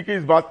संजीव जी की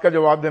इस बात का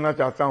जवाब देना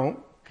चाहता हूं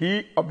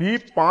कि अभी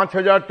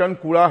 5000 टन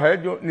कूड़ा है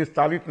जो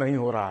निस्तारित नहीं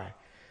हो रहा है।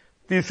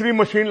 तीसरी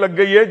मशीन लग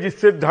गई है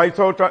जिससे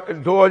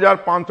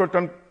 2500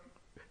 टन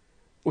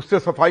उससे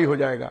सफाई हो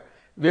जाएगा,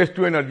 वेस्ट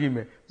टू एनर्जी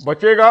में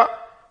बचेगा।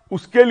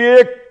 उसके लिए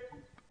एक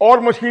और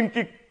मशीन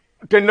की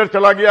टेंडर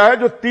चला गया है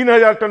जो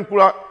 3000 टन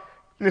कूड़ा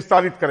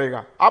निस्तारित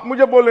करेगा। आप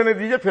मुझे बोल लेने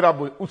दीजिए, फिर आप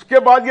बोल, उसके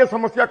बाद ये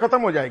समस्या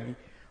खत्म हो जाएगी।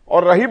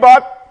 और रही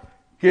बात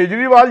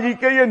केजरीवाल जी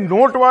के ये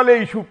नोट वाले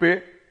इशू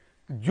पे,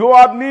 जो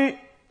आदमी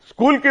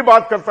स्कूल की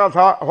बात करता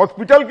था,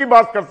 हॉस्पिटल की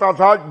बात करता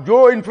था,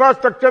 जो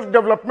इंफ्रास्ट्रक्चर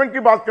डेवलपमेंट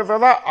की बात करता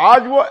था,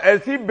 आज वो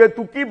ऐसी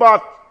बेतुकी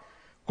बात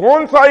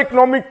कौन सा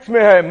इकोनॉमिक्स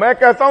में है। मैं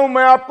कहता हूं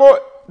मैं आपको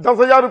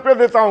 10,000 रुपए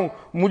देता हूं,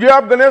 मुझे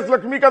आप गणेश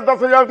लक्ष्मी का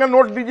 10,000 का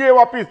नोट दीजिए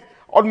वापिस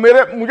और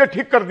मुझे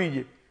ठीक कर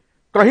दीजिए।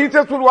 कहीं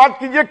से शुरुआत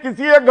कीजिए,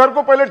 किसी एक घर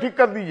को पहले ठीक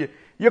कर दीजिए।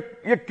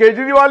 ये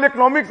केजरीवाल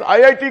इकोनॉमिक्स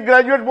IIT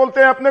ग्रेजुएट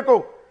बोलते हैं अपने को।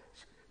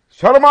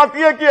 शर्म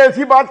आती है कि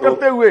ऐसी बात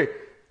करते हुए।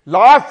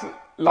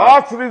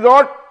 Last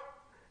resort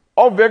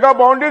of Vega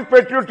bound is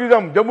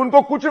patriotism. जब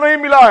उनको कुछ नहीं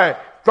मिला है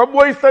तब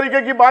वो इस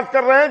तरीके की बात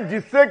कर रहे हैं,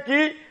 जिससे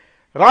कि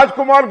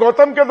राजकुमार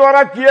गौतम के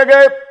द्वारा किए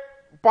गए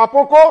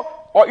पापों को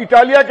और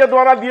इटालिया के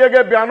द्वारा दिए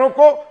गए बयानों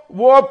को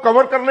वो अब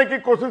कवर करने की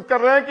कोशिश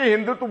कर रहे हैं कि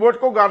हिंदुत्व वोट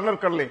को गार्नर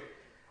कर ले।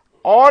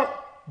 और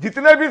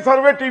जितने भी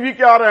सर्वे टीवी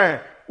के आ रहे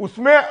हैं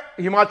उसमें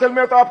हिमाचल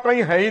में तो आप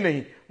कहीं है ही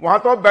नहीं, वहां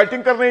तो आप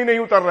बैटिंग करने ही नहीं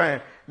उतर रहे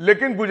हैं।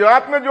 लेकिन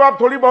गुजरात में जो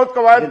आप थोड़ी बहुत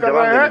कवायद कर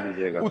रहे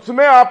हैं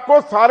उसमें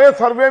आपको सारे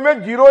सर्वे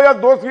में 0 या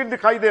 2 सीट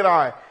दिखाई दे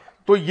रहा है।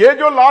 तो ये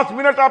जो लास्ट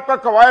मिनट आपका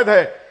कवायद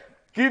है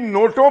कि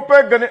नोटों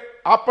पे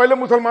आप पहले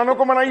मुसलमानों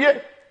को मनाइए,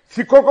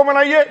 सिखों को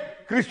मनाइए,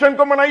 क्रिश्चियन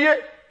को मनाइए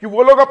कि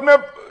वो लोग अपने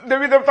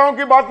देवी देवताओं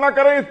की बात ना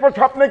करें इस पर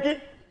छापने की।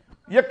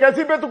 ये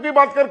कैसी बेतुकी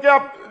बात करके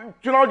आप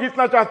चुनाव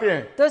जीतना चाहते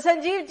हैं? तो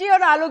संजीव जी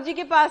और आलोक जी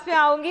के पास में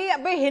आऊंगी।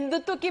 भाई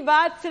हिंदुत्व की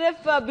बात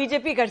सिर्फ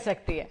बीजेपी कर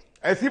सकती है,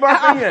 ऐसी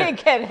बात नहीं है।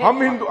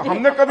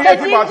 हमने कभी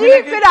ऐसी बात नहीं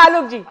की। फिर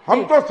आलोक जी,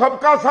 हम तो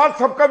सबका साथ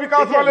सबका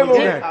विकास वाले लोग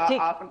हैं।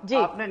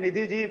 आपने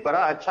निधि जी बड़ा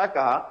अच्छा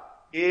कहा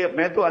कि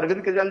मैं तो अरविंद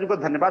केजरीवाल जी को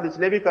धन्यवाद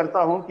इसलिए भी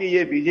करता हूं कि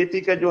ये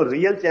बीजेपी का जो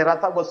रियल चेहरा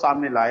था वो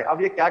सामने लाए।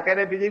 अब ये क्या कह रहे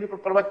हैं बीजेपी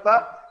प्रवक्ता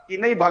कि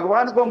नहीं,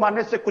 भगवान को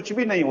मानने से कुछ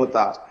भी नहीं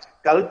होता।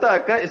 कल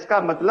तक इसका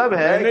मतलब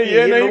है मैंने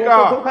ये नहीं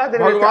कहा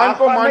भगवान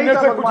को मानने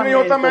से कुछ नहीं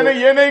होता। मैंने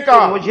ये नहीं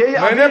कहा,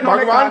 मैंने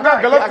भगवान का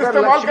गलत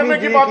इस्तेमाल करने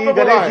की बात तो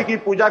बोला है। गणेश जी की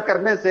पूजा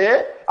करने से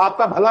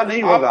आपका भला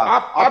नहीं होगा।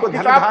 आप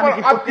किताब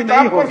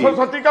पर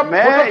सरस्वती का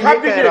फोटो छाप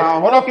दीजिए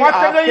और आप बात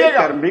कर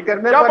जाइएगा।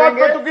 क्या बात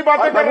की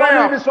बातें कर रहे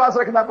हैं? विश्वास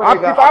रखना आप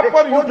किताब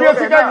पर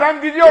UPSC का एग्जाम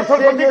दीजिए और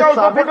सरस्वती का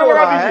उसका फोटो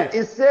लगा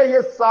दीजिए। इससे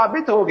ये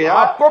साबित हो गया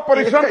आपको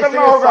परिश्रम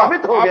करना होगा,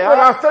 आपको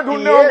रास्ते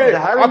ढूंढने होंगे,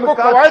 आपको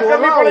कवायद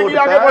करनी पड़ेगी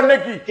आगे बढ़ने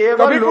की,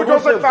 तभी कुछ हो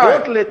सकता है।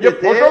 ये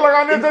फोटो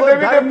लगाने से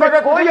देवी देवता का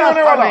कोई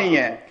होने वाला नहीं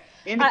है।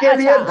 इनके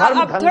लिए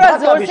धर्म धंधा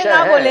का विषय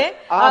है,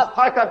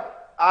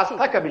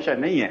 आस्था का विषय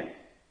नहीं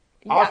है।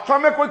 आस्था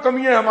में कोई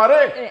कमी है हमारे?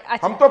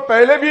 हम तो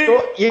पहले भी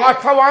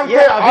आस्थावान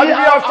थे, आज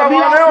भी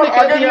आस्थावान है और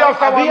आगे भी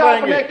आस्थावान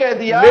रहेंगे,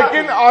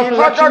 लेकिन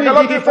आस्था का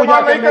गलत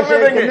इस्तेमाल नहीं करने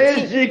देंगे। गणेश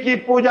जी की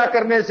पूजा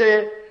करने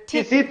से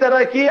किसी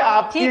तरह की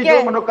आपकी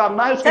जो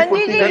मनोकामना है उसकी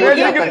पूर्ति नहीं होगी। गणेश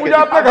जी की पूजा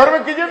अपने घर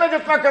में कीजिए ना,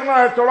 जितना करना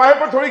है। चौराहे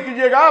पर थोड़ी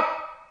कीजिएगा आप,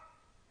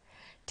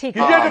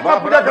 कीजिए जितना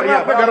पूजा करना है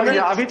अपने घर में।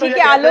 अभी तो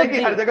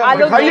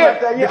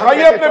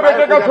दिखाइए अपने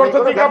बेटे का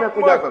सरस्वती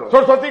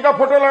का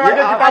फोटो लगा के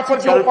किताब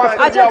पर।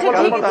 अच्छा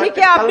ठीक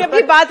है, आपने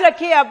अपनी बात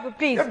रखी अब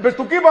प्लीज।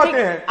 बेतुकी बातें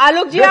हैं।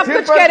 आलोक जी आप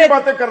कुछ कह रहे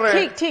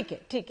हैं? ठीक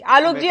है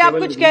आलोक जी आप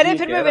कुछ कह रहे हैं,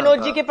 फिर मैं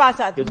विनोद जी के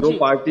पास आती हूँ। जो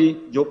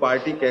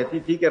पार्टी कहती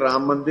थी कि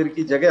राम मंदिर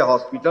की जगह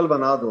हॉस्पिटल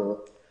बना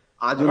दो,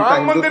 आज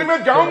राम मंदिर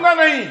में जाऊंगा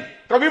नहीं,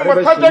 कभी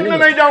मत्था टेकने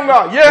नहीं जाऊंगा,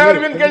 ये है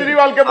अरविंद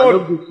केजरीवाल के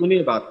बोल।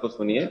 सुनिए बात को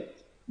सुनिए।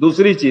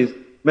 दूसरी चीज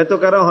मैं तो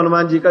कह रहा हूं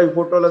हनुमान जी का भी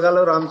फोटो लगा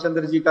लो,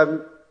 रामचंद्र जी का भी।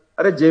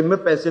 अरे जेब में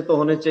पैसे तो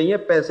होने चाहिए।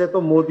 पैसे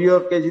तो मोदी और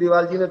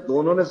केजरीवाल जी ने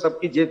दोनों ने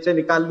सबकी जेब से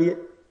निकाल लिए।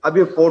 अब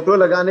ये फोटो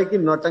लगाने की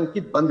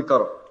नौटंकी बंद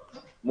करो।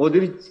 मोदी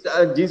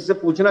जी से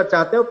पूछना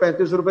चाहते हो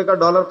 35 रुपए का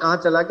डॉलर कहां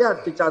चला गया?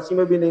 85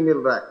 में भी नहीं मिल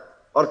रहा है।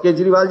 और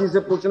केजरीवाल जी से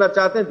पूछना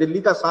चाहते हैं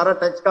दिल्ली का सारा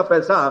टैक्स का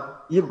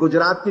पैसा ये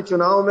गुजरात के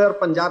चुनाव में और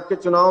पंजाब के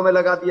चुनाव में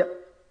लगा दिया।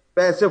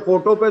 पैसे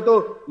फोटो पे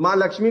तो माँ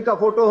लक्ष्मी का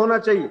फोटो होना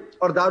चाहिए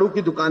और दारू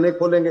की दुकानें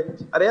खोलेंगे।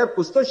 अरे यार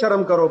कुछ तो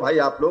शर्म करो भाई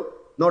आप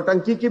लोग।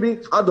 नौटंकी की भी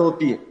हद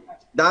होती है।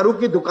 दारू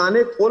की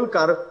दुकानें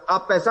खोलकर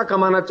आप पैसा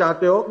कमाना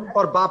चाहते हो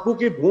और बापू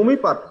की भूमि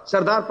पर,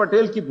 सरदार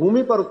पटेल की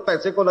भूमि पर उस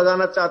पैसे को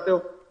लगाना चाहते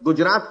हो।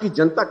 गुजरात की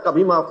जनता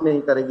कभी माफ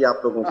नहीं करेगी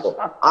आप लोगों को।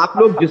 आप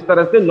लोग जिस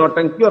तरह से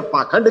नौटंकी और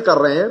पाखंड कर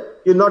रहे हैं,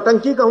 ये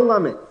नौटंकी कहूंगा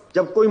मैं।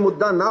 जब कोई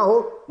मुद्दा ना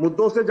हो,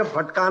 मुद्दों से जब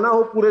भटकाना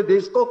हो पूरे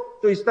देश को,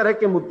 तो इस तरह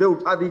के मुद्दे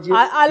उठा दीजिए।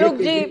 आलोक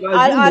जी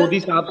मोदी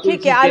साहब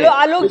ठीक है,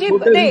 आलोक जी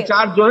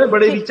विचार जो है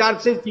बड़े विचार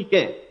से ठीक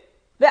है।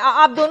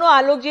 आप दोनों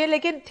आलोक जी,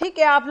 लेकिन ठीक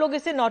है आप लोग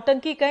इसे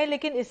नौटंकी कहें,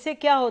 लेकिन इससे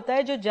क्या होता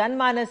है जो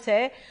जनमानस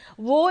है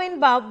वो इन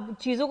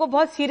चीजों को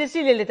बहुत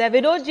सीरियसली ले लेता है।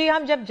 विनोद जी,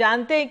 हम जब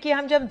जानते हैं कि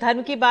हम जब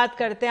धर्म की बात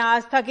करते हैं,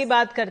 आस्था की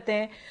बात करते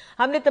हैं,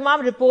 हमने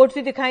तमाम रिपोर्ट्स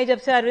भी दिखाई जब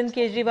से अरविंद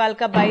केजरीवाल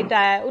का बाइट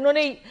आया है।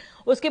 उन्होंने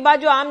उसके बाद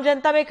जो आम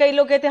जनता में कई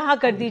लोग कहते हैं हाँ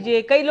कर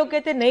दीजिए, कई लोग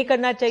कहते हैं नहीं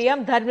करना चाहिए,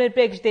 हम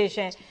धर्मनिरपेक्ष देश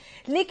हैं,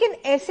 लेकिन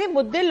ऐसे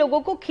मुद्दे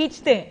लोगों को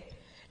खींचते हैं।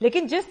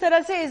 लेकिन जिस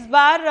तरह से इस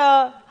बार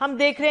हम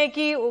देख रहे हैं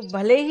कि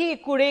भले ही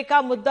कूड़े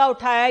का मुद्दा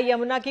उठाया,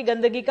 यमुना की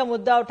गंदगी का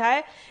मुद्दा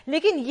उठाया,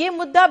 लेकिन ये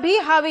मुद्दा भी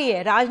हावी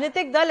है।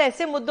 राजनीतिक दल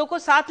ऐसे मुद्दों को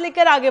साथ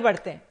लेकर आगे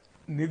बढ़ते हैं।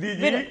 निधि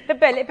जी,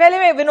 पहले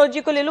मैं विनोद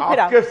जी को ले लूं, फिर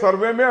आपके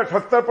सर्वे में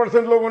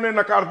 78% लोगों ने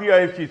नकार दिया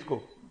इस चीज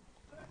को।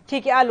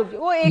 ठीक है आलोक जी,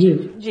 वो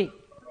एक जी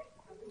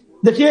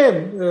देखिए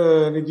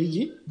निधि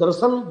जी,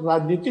 दरअसल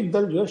राजनीतिक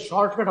दल जो है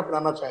शॉर्टकट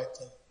अपनाना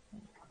चाहते हैं।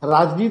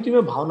 राजनीति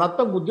में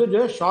भावनात्मक मुद्दे जो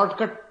है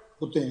शॉर्टकट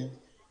होते हैं,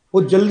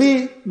 वो जल्दी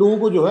लोगों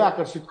को जो है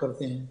आकर्षित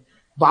करते हैं।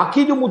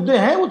 बाकी जो मुद्दे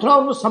हैं वो थोड़ा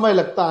उनमें समय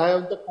लगता है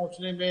उन तक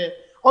पहुंचने में,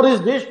 और इस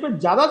देश में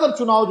ज्यादातर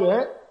चुनाव जो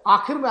है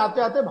आखिर में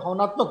आते आते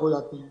भावनात्मक हो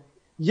जाते हैं।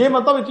 ये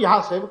मतलब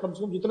इतिहास है, कम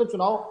से कम जितने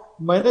चुनाव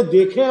मैंने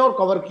देखे हैं और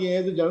कवर किए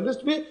हैं,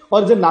 जर्नलिस्ट भी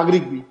और जो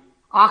नागरिक भी,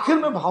 आखिर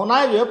में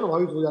भावनाएं जो है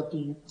प्रभावित हो जाती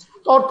हैं।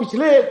 तो और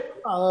पिछले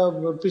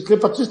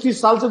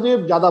 25-30 साल से तो ये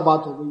ज्यादा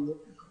बात हो गई है।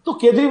 तो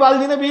केजरीवाल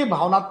जी ने भी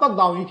भावनात्मक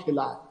दांव ही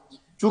खेला है,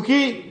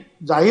 क्योंकि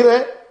जाहिर है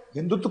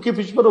हिंदुत्व की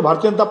पिच पर वो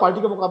भारतीय जनता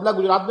पार्टी का मुकाबला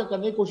गुजरात में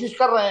करने की कोशिश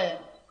कर रहे हैं,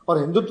 और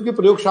हिंदुत्व की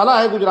प्रयोगशाला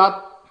है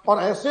गुजरात। और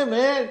ऐसे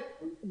में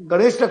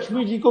गणेश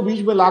लक्ष्मी जी को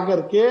बीच में ला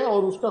करके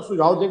और उसका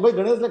सुझाव देख, भाई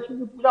गणेश लक्ष्मी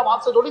की पूजा वहां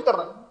से थोड़ी कर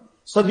रहे हैं,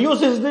 सदियों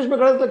से इस देश में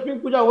गणेश लक्ष्मी की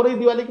पूजा हो रही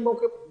दिवाली के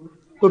मौके पर,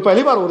 कोई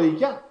पहली बार हो रही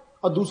क्या?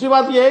 और दूसरी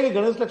बात यह है कि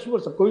गणेश लक्ष्मी पर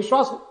सबको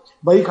विश्वास है,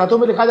 बही खातों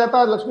में लिखा जाता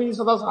है लक्ष्मी जी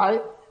सदा सहाय।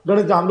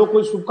 गणेश, हम लोग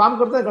कोई शुभ काम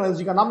करते हैं गणेश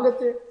जी का नाम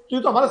लेते हैं, तो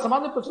ये तो हमारे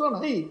समाज में प्रचलन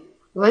है ही।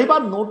 रही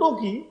बात नोटों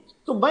की,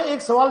 तो मैं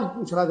एक सवाल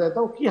पूछना चाहता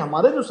हूं कि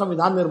हमारे जो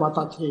संविधान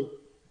निर्माता थे,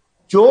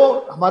 जो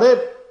हमारे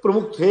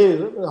प्रमुख थे,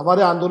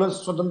 हमारे आंदोलन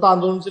स्वतंत्रता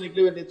आंदोलन से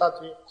निकले हुए नेता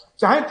थे,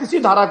 चाहे किसी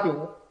धारा के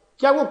हो,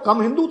 क्या वो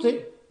कम हिंदू थे?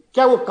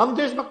 क्या वो कम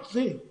देशभक्त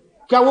थे?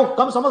 क्या वो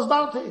कम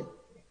समझदार थे?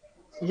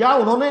 या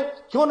उन्होंने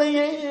क्यों नहीं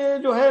ये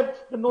जो है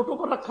नोटों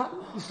पर रखा?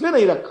 इसलिए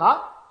नहीं रखा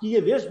कि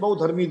ये देश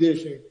बहुधर्मी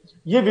देश है,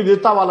 ये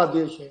विविधता वाला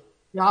देश है,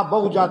 यहाँ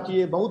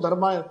बहुजातीय,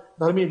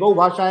 बहुधर्मी,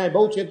 बहुभाषाएं,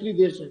 बहुक्षेत्रीय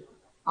देश है।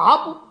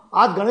 आप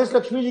आज गणेश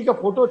लक्ष्मी जी का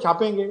फोटो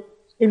छापेंगे,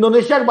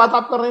 इंडोनेशिया की बात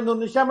आप कर रहे हैं,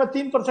 इंडोनेशिया में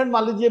 3%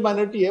 मान लीजिए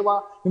माइनॉरिटी है वहां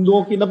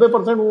हिंदुओं की,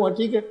 90% वो है,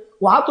 ठीक है,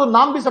 वहां तो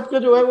नाम भी सबके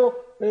जो है वो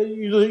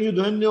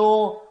युद्धन्यो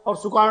और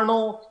सुकार्णो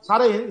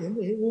सारे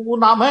वो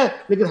नाम है,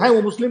 लेकिन है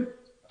वो मुस्लिम।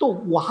 तो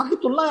वहां की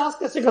तुलना यहाँ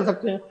कैसे कर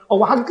सकते हैं? और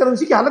वहां की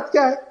करेंसी की हालत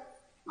क्या है?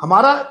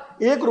 हमारा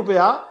 1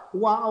 रुपया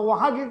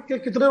वहां के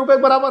कितने रुपए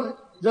बराबर है?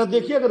 जरा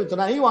देखिए, अगर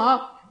इतना ही वहां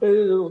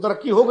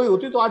तरक्की हो गई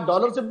होती तो आज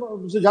डॉलर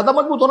से ज्यादा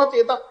मजबूत होना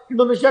चाहिए था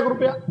इंडोनेशिया का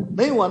रुपया।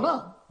 नहीं हुआ ना,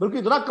 बल्कि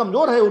इतना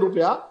कमजोर है वो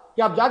रुपया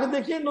कि आप जाके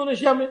देखिए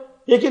इंडोनेशिया में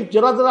एक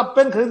जरा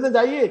पेन खरीदने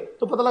जाइए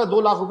तो पता लगा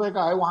 2 लाख रुपए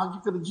का है वहां की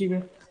करेंसी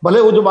में,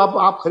 भले वो जब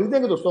आप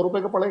खरीदेंगे तो 100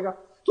 रुपए का पड़ेगा।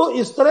 तो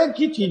इस तरह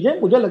की चीजें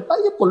मुझे लगता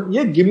है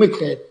ये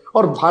गिमिक है।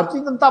 और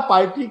भारतीय जनता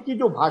पार्टी की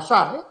जो भाषा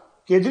है,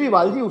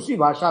 केजरीवाल जी उसी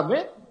भाषा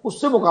में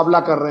उससे मुकाबला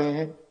कर रहे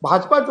हैं।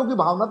 भाजपा चूंकि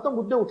भावनात्मक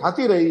मुद्दे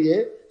उठाती रही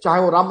है,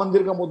 चाहे वो राम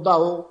मंदिर का मुद्दा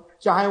हो,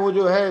 चाहे वो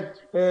जो है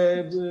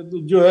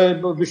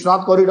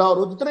विश्वनाथ कॉरिडोर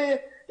हो,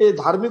 जितने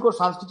धार्मिक और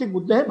सांस्कृतिक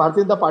मुद्दे हैं,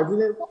 भारतीय जनता पार्टी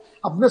ने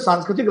अपने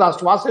सांस्कृतिक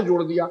राष्ट्रवाद से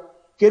जोड़ दिया।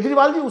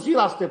 केजरीवाल जी उसी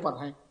रास्ते पर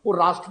हैं, वो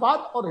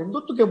राष्ट्रवाद और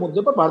हिंदुत्व के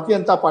मुद्दे पर भारतीय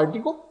जनता पार्टी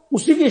को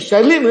उसी की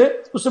शैली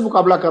में उससे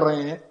मुकाबला कर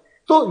रहे हैं।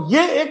 तो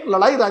ये एक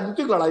लड़ाई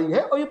राजनीतिक लड़ाई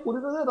है और ये पूरी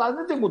तरह से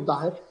राजनीतिक मुद्दा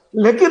है।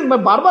 लेकिन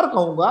मैं बार बार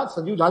कहूंगा,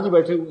 संजीव झा जी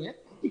बैठे हुए हैं,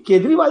 कि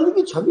केजरीवाल जी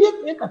की छवि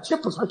एक अच्छे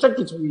प्रशासक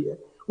की छवि है।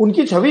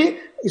 उनकी छवि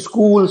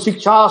स्कूल,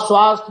 शिक्षा,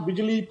 स्वास्थ्य,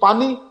 बिजली,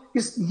 पानी,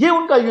 ये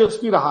उनका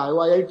यूएसपी रहा है।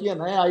 वो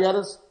IITN है,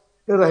 IRS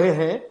रहे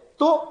हैं।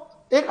 तो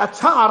एक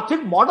अच्छा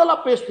आर्थिक मॉडल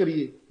आप पेश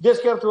करिए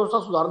देश की अर्थव्यवस्था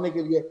सुधारने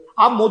के लिए।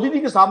 आप मोदी जी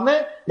के सामने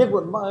एक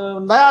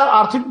नया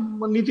आर्थिक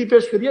नीति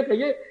पेश करिए,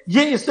 कहिए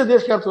ये इससे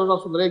देश की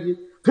अर्थव्यवस्था सुधरेगी।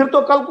 फिर तो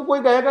कल को कोई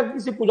कहेगा कि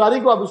किसी पुजारी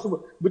को आप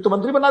वित्त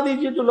मंत्री बना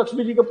दीजिए, जो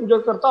लक्ष्मी जी का पूजा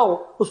करता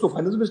हो उसको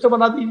फाइनेंस मिनिस्टर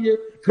बना दीजिए।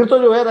 फिर तो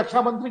जो है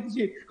रक्षा मंत्री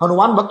किसी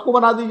हनुमान भक्त को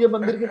बना दीजिए,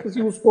 मंदिर के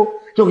किसी उसको,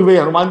 क्योंकि भाई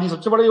हनुमान जी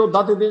सबसे बड़े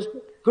योद्धा थे देश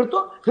के।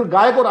 फिर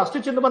गाय को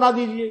राष्ट्रीय चिन्ह बना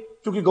दीजिए,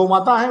 क्योंकि गौ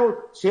माता है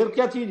और शेर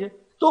क्या चीज है।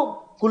 तो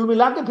कुल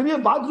मिला के फिर ये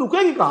बात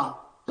रुकेगी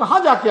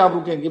कहां जाके आप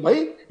रुकेंगे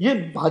भाई? ये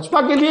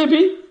भाजपा के लिए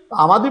भी,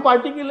 आम आदमी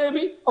पार्टी के लिए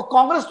भी, और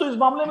कांग्रेस तो इस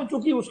मामले में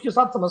चूंकि उसके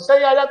साथ समस्या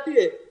ही आ जाती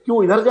है कि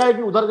वो इधर जाए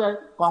कि उधर जाए।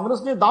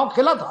 कांग्रेस ने दांव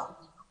खेला था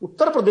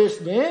उत्तर प्रदेश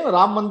में,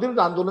 राम मंदिर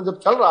आंदोलन जब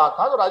चल रहा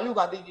था तो राजीव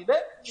गांधी जी ने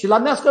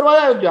शिलान्यास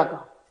करवाया अयोध्या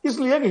का,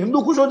 इसलिए कि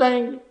हिंदू खुश हो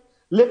जाएंगे।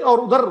 लेकिन और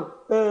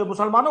उधर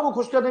मुसलमानों को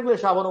खुश करने के लिए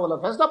शाहबानों वाला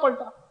फैसला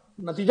पलटा।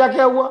 नतीजा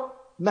क्या हुआ?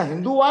 न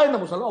हिंदू आए न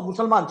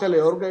मुसलमान चले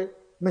और गए,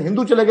 न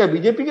हिंदू चले गए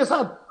बीजेपी के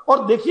साथ।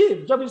 और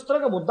देखिए, जब इस तरह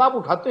का मुद्दा आप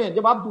उठाते हैं,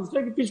 जब आप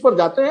दूसरे की पिच पर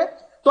जाते हैं,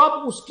 तो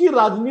आप उसकी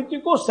राजनीति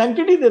को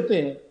सैंक्टिटी देते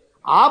हैं।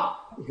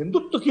 आप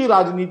हिंदुत्व की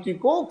राजनीति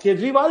को,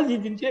 केजरीवाल जी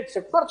जिनकी एक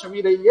सेक्टर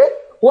छवि रही है,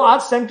 वो आज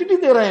सैंक्टिटी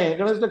दे रहे हैं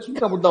गणेश लक्ष्मी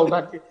का मुद्दा उठा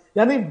के।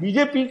 यानी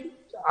बीजेपी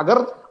अगर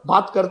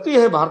बात करती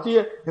है भारतीय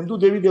हिंदू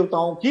देवी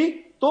देवताओं की,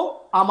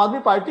 तो आम आदमी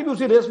पार्टी भी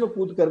उसी रेस में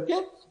कूद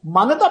करके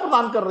मान्यता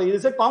प्रदान कर रही है,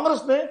 जैसे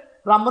कांग्रेस ने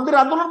राम मंदिर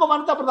आंदोलन को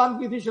मान्यता प्रदान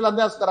की थी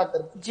शिलान्यास करा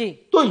करके जी।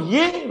 तो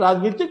ये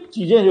राजनीतिक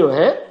चीजें जो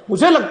है,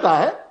 मुझे लगता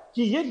है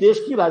कि ये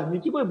देश की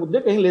राजनीति को ये मुद्दे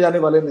कहीं ले जाने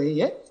वाले नहीं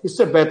है।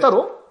 इससे बेहतर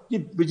हो कि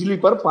बिजली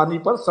पर, पानी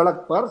पर,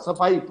 सड़क पर,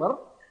 सफाई पर,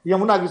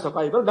 यमुना की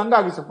सफाई पर,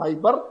 गंगा की सफाई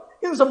पर,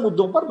 इन सब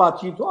मुद्दों पर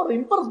बातचीत हो और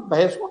इन पर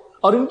बहस हो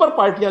और इन पर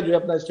पार्टियां जो है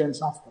अपना स्टैंड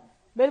साफ करें।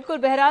 बिल्कुल।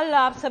 बहरहाल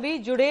आप सभी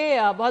जुड़े,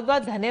 बहुत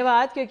बहुत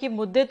धन्यवाद, क्योंकि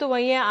मुद्दे तो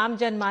वही हैं, आम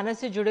जनमानस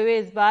से जुड़े हुए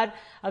इस बार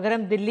अगर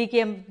हम दिल्ली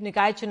के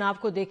निकाय चुनाव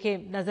को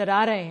देखें नजर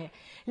आ रहे हैं,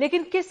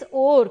 लेकिन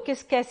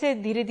कैसे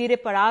धीरे धीरे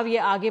पड़ाव ये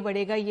आगे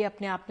बढ़ेगा ये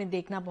अपने आप में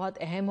देखना बहुत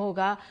अहम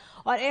होगा।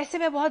 और ऐसे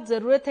में बहुत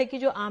जरूरत है कि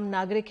जो आम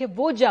नागरिक है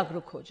वो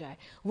जागरूक हो जाए,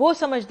 वो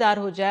समझदार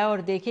हो जाए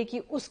और देखे कि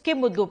उसके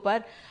मुद्दों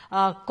पर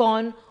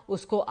कौन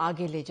उसको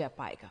आगे ले जा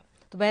पाएगा।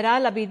 तो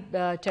बहरहाल अभी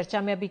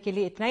चर्चा में अभी के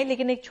लिए इतना ही,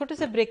 लेकिन एक छोटे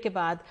से ब्रेक के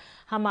बाद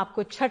हम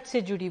आपको छठ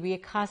से जुड़ी हुई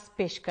एक खास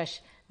पेशकश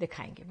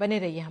दिखाएंगे। बने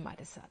रहिए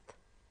हमारे साथ।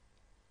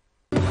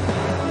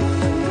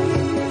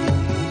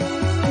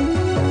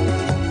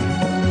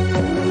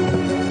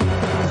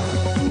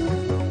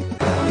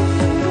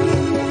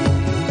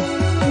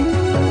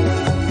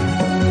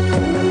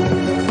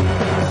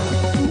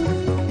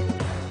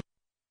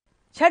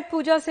 छठ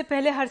पूजा से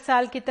पहले हर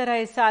साल की तरह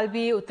इस साल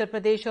भी उत्तर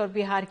प्रदेश और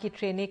बिहार की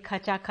ट्रेनें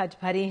खचाखच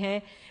भरी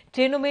हैं।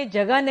 ट्रेनों में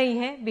जगह नहीं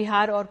है।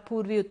 बिहार और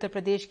पूर्वी उत्तर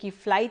प्रदेश की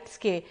फ्लाइट्स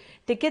के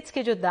टिकट्स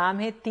के जो दाम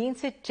हैं 3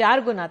 से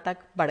 4 गुना तक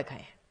बढ़ गए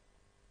हैं।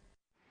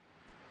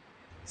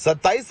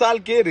 27 साल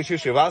के ऋषि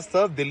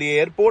श्रीवास्तव दिल्ली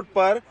एयरपोर्ट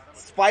पर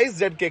स्पाइस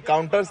जेट के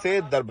काउंटर से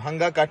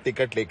दरभंगा का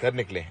टिकट लेकर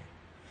निकले हैं।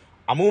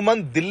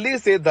 अमूमन दिल्ली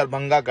से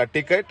दरभंगा का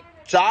टिकट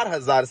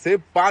 4,000 से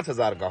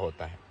 5,000 का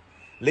होता है,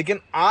 लेकिन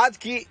आज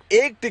की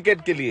एक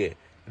टिकट के लिए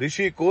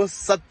ऋषि को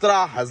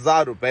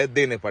 17,000 रुपए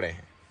देने पड़े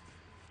हैं।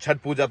 छठ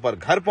पूजा पर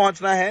घर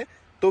पहुंचना है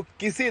तो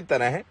किसी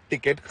तरह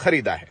टिकट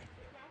खरीदा है।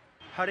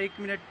 हर 1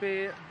 मिनट पे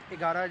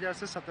 11,000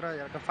 से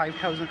 17,000 का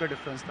 5,000 का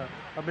डिफरेंस था।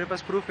 अब मेरे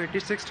पास प्रूफ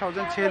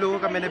 86,000 6 लोगों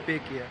का मैंने पे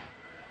किया।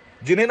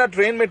 जिन्हें ना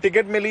ट्रेन में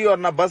टिकट मिली और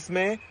ना बस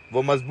में,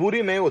 वो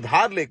मजबूरी में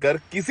उधार लेकर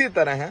किसी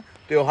तरह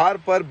त्योहार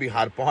पर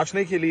बिहार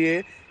पहुंचने के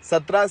लिए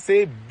 17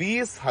 से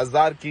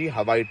 20,000 की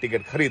हवाई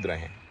टिकट खरीद रहे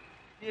हैं।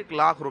 1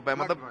 लाख रुपए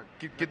मतलब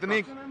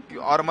कितनी,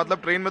 और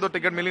मतलब ट्रेन में तो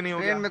टिकट मिली नहीं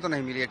होगी। ट्रेन में तो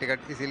नहीं मिली है टिकट,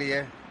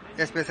 इसीलिए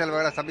स्पेशल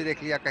वगैरह सभी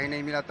देख लिया, कहीं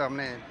नहीं मिला तो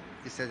हमने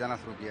इससे जाना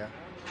शुरू किया।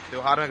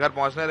 त्योहार में घर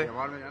पहुंचने रहे।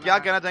 क्या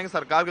कहना चाहेंगे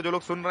सरकार के जो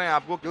लोग सुन रहे हैं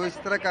आपको? जो इस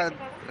तरह का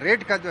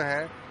रेट का जो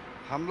है,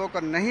 हम लोग का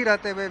नहीं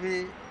रहते हुए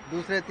भी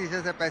दूसरे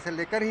तीसरे से पैसे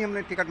लेकर ही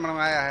हमने टिकट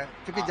बनवाया है,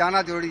 क्योंकि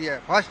जाना जरूरी है।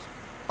 फर्स्ट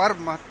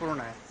पर्व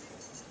महत्वपूर्ण है।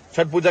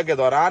 छठ पूजा के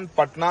दौरान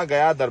पटना,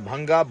 गया,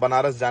 दरभंगा,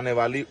 बनारस जाने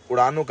वाली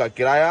उड़ानों का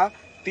किराया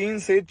 3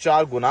 से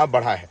 4 गुना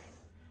बढ़ा है।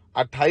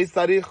 28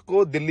 तारीख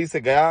को दिल्ली से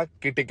गया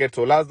की टिकट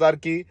 16,000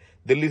 की,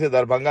 दिल्ली से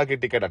दरभंगा की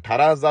टिकट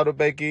 18,000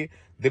 रुपए की,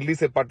 दिल्ली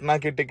से पटना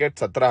की टिकट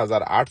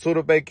 17,800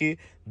 रुपए की,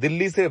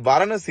 दिल्ली से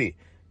वाराणसी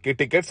की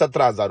टिकट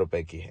 17,000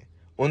 रुपए की है।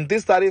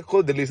 29 तारीख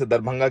को दिल्ली से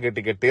दरभंगा की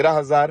टिकट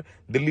 13,000,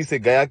 दिल्ली से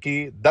गया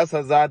की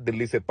 10,000,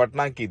 दिल्ली से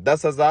पटना की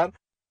 10,000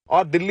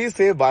 और दिल्ली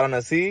से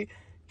वाराणसी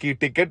की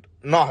टिकट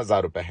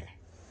 9,000 रुपए है।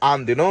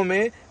 आम दिनों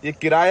में ये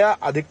किराया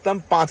अधिकतम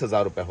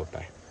 5,000 रुपए होता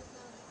है।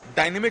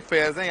 डायनेमिक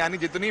फेयर्स हैं, यानी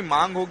जितनी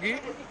मांग होगी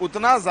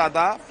उतना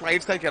ज्यादा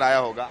फ्लाइट्स का किराया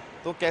होगा,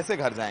 तो कैसे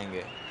घर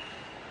जाएंगे?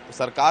 तो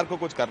सरकार को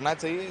कुछ करना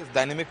चाहिए, इस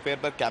डायनेमिक फेयर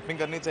पर कैपिंग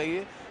करनी चाहिए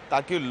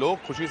ताकि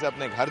लोग खुशी से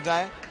अपने घर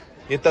जाएं।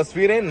 ये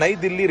तस्वीरें नई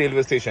दिल्ली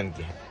रेलवे स्टेशन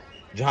की हैं,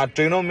 जहां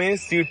ट्रेनों में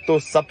सीट तो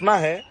सपना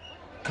है,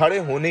 खड़े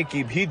होने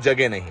की भी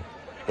जगह नहीं,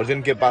 और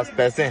जिनके पास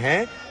पैसे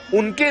हैं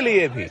उनके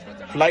लिए भी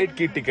फ्लाइट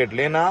की टिकट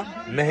लेना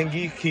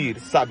महंगी खीर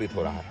साबित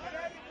हो रहा है।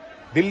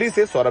 दिल्ली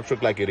से सौरभ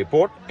शुक्ला की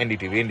रिपोर्ट,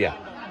 एनडीटीवी इंडिया।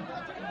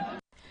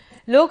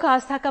 लोक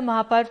आस्था का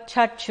महापर्व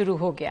छठ शुरू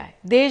हो गया है।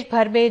 देश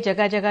भर में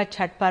जगह जगह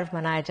छठ पर्व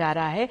मनाया जा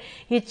रहा है।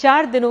 ये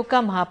 4 दिनों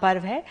का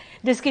महापर्व है,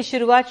 जिसकी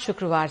शुरुआत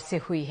शुक्रवार से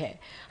हुई है।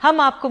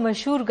 हम आपको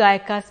मशहूर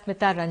गायिका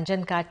स्मिता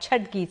रंजन का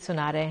छठ गीत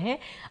सुना रहे हैं।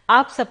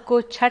 आप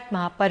सबको छठ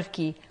महापर्व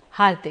की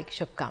हार्दिक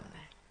शुभकामनाएं।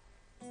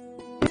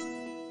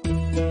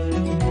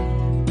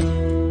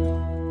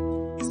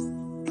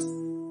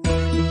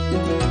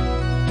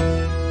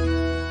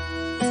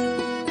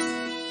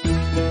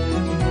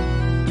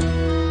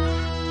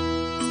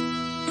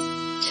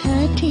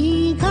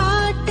 छठी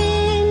घाटे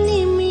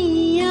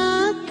निमिया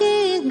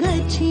के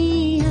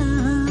गछिया,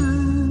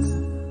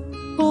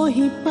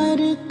 ओही पर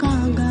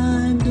कागा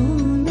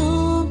दूनो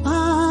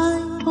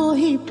भाई,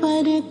 ओही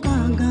पर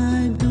कागा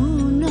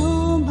दूनो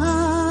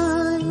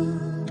भाई।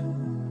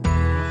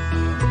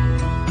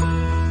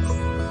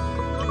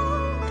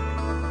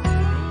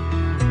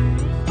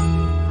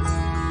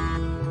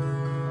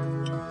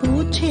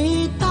 पूछे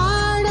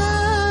ताड़ा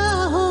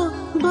हो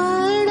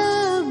बड़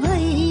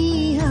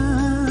भैया,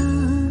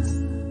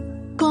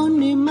 कौन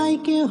माई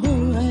के हो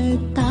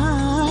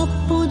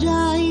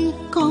पुजाई,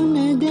 कौन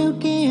देव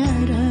के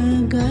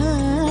अर्घ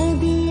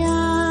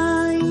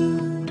दियाई।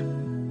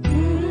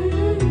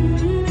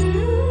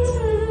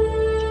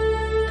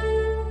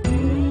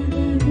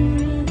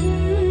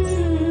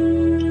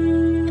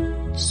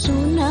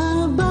 सुना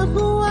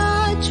बबुआ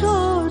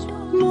छोट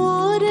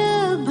मोर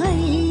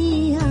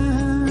भैया,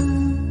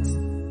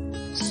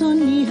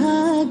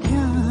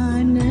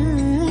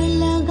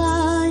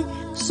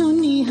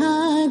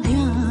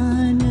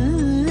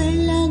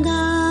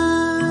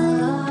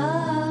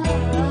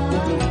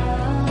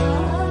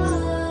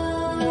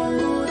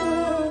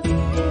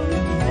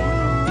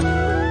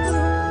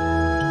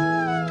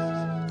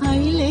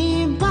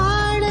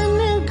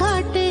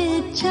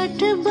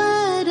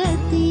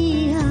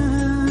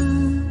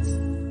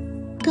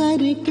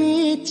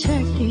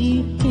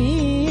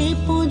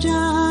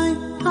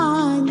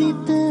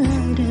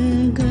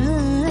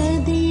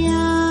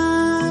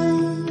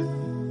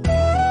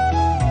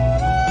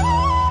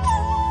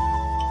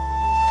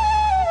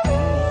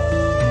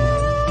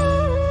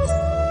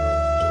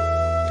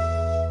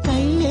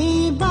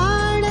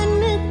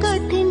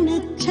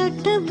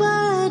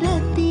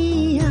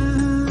 बरतिया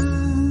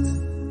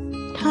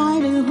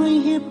ठाड़ हुई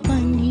है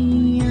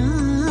पनिया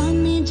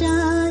में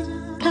जाए,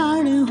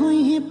 ठाड़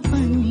हुई है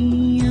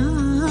पनिया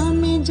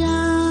में जाए।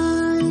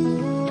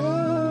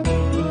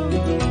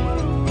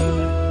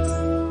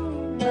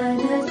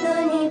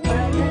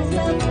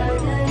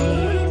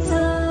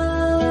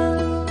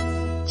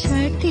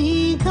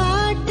 छठी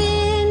घाटे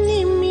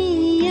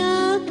निमिया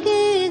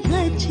के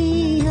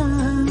गछिया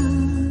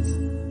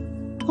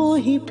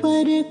ओही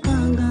पर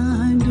कागा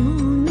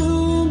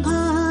दोनों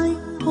भाई,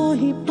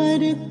 ओही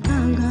पर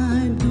कागा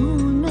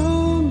दोनों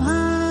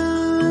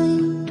भाई।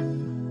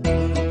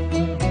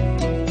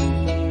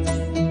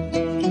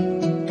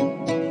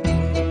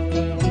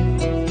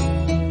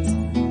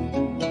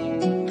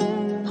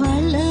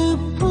 फल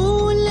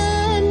फूल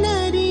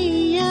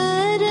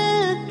नरियर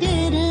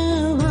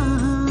केरवा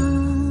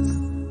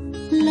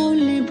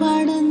लौले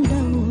बाड़न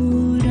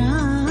दौरा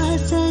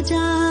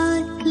सजाए,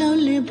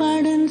 लौले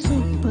बाड़न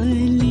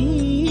सुपली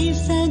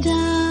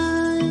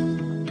सजाए।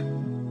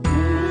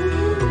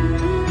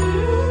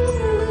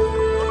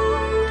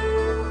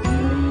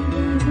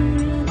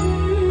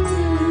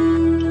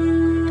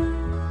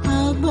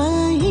 अब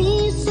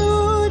ही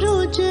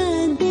सूरज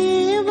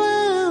देव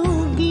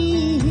उगी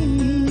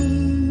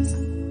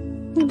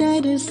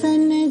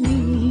दर्शन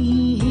दी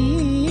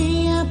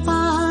है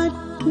अपार,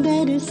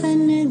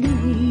 दर्शन दी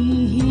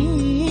है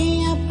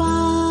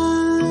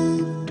अपार।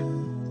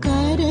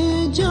 कर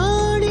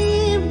जोड़ी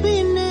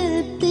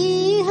बिनती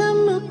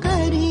हम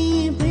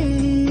करीबे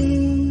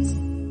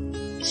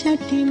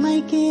छठी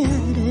माई के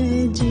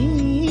अर्जी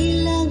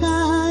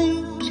लगाए,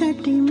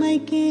 छठी माई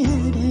के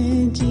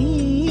अर्जी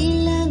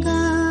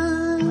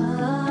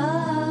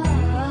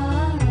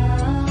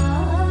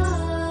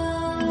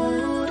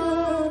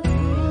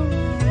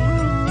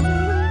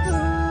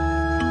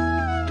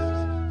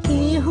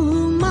केहू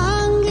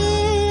मांगे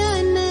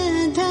अन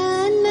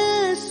धन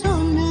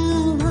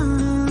सोनवा,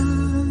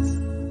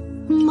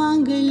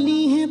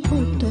 मांगली है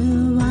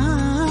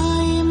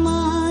पुतवाए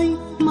माई,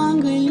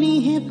 मांगली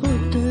है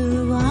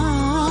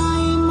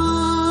पुतवाए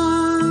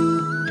माई।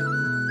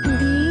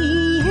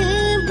 दी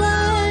है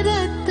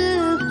भारत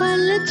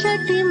फल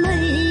छठी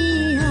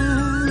मैया,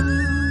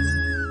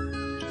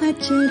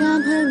 अचरा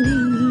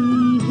भदी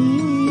है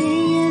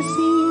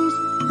आशीष,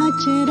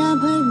 अचरा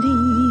भदी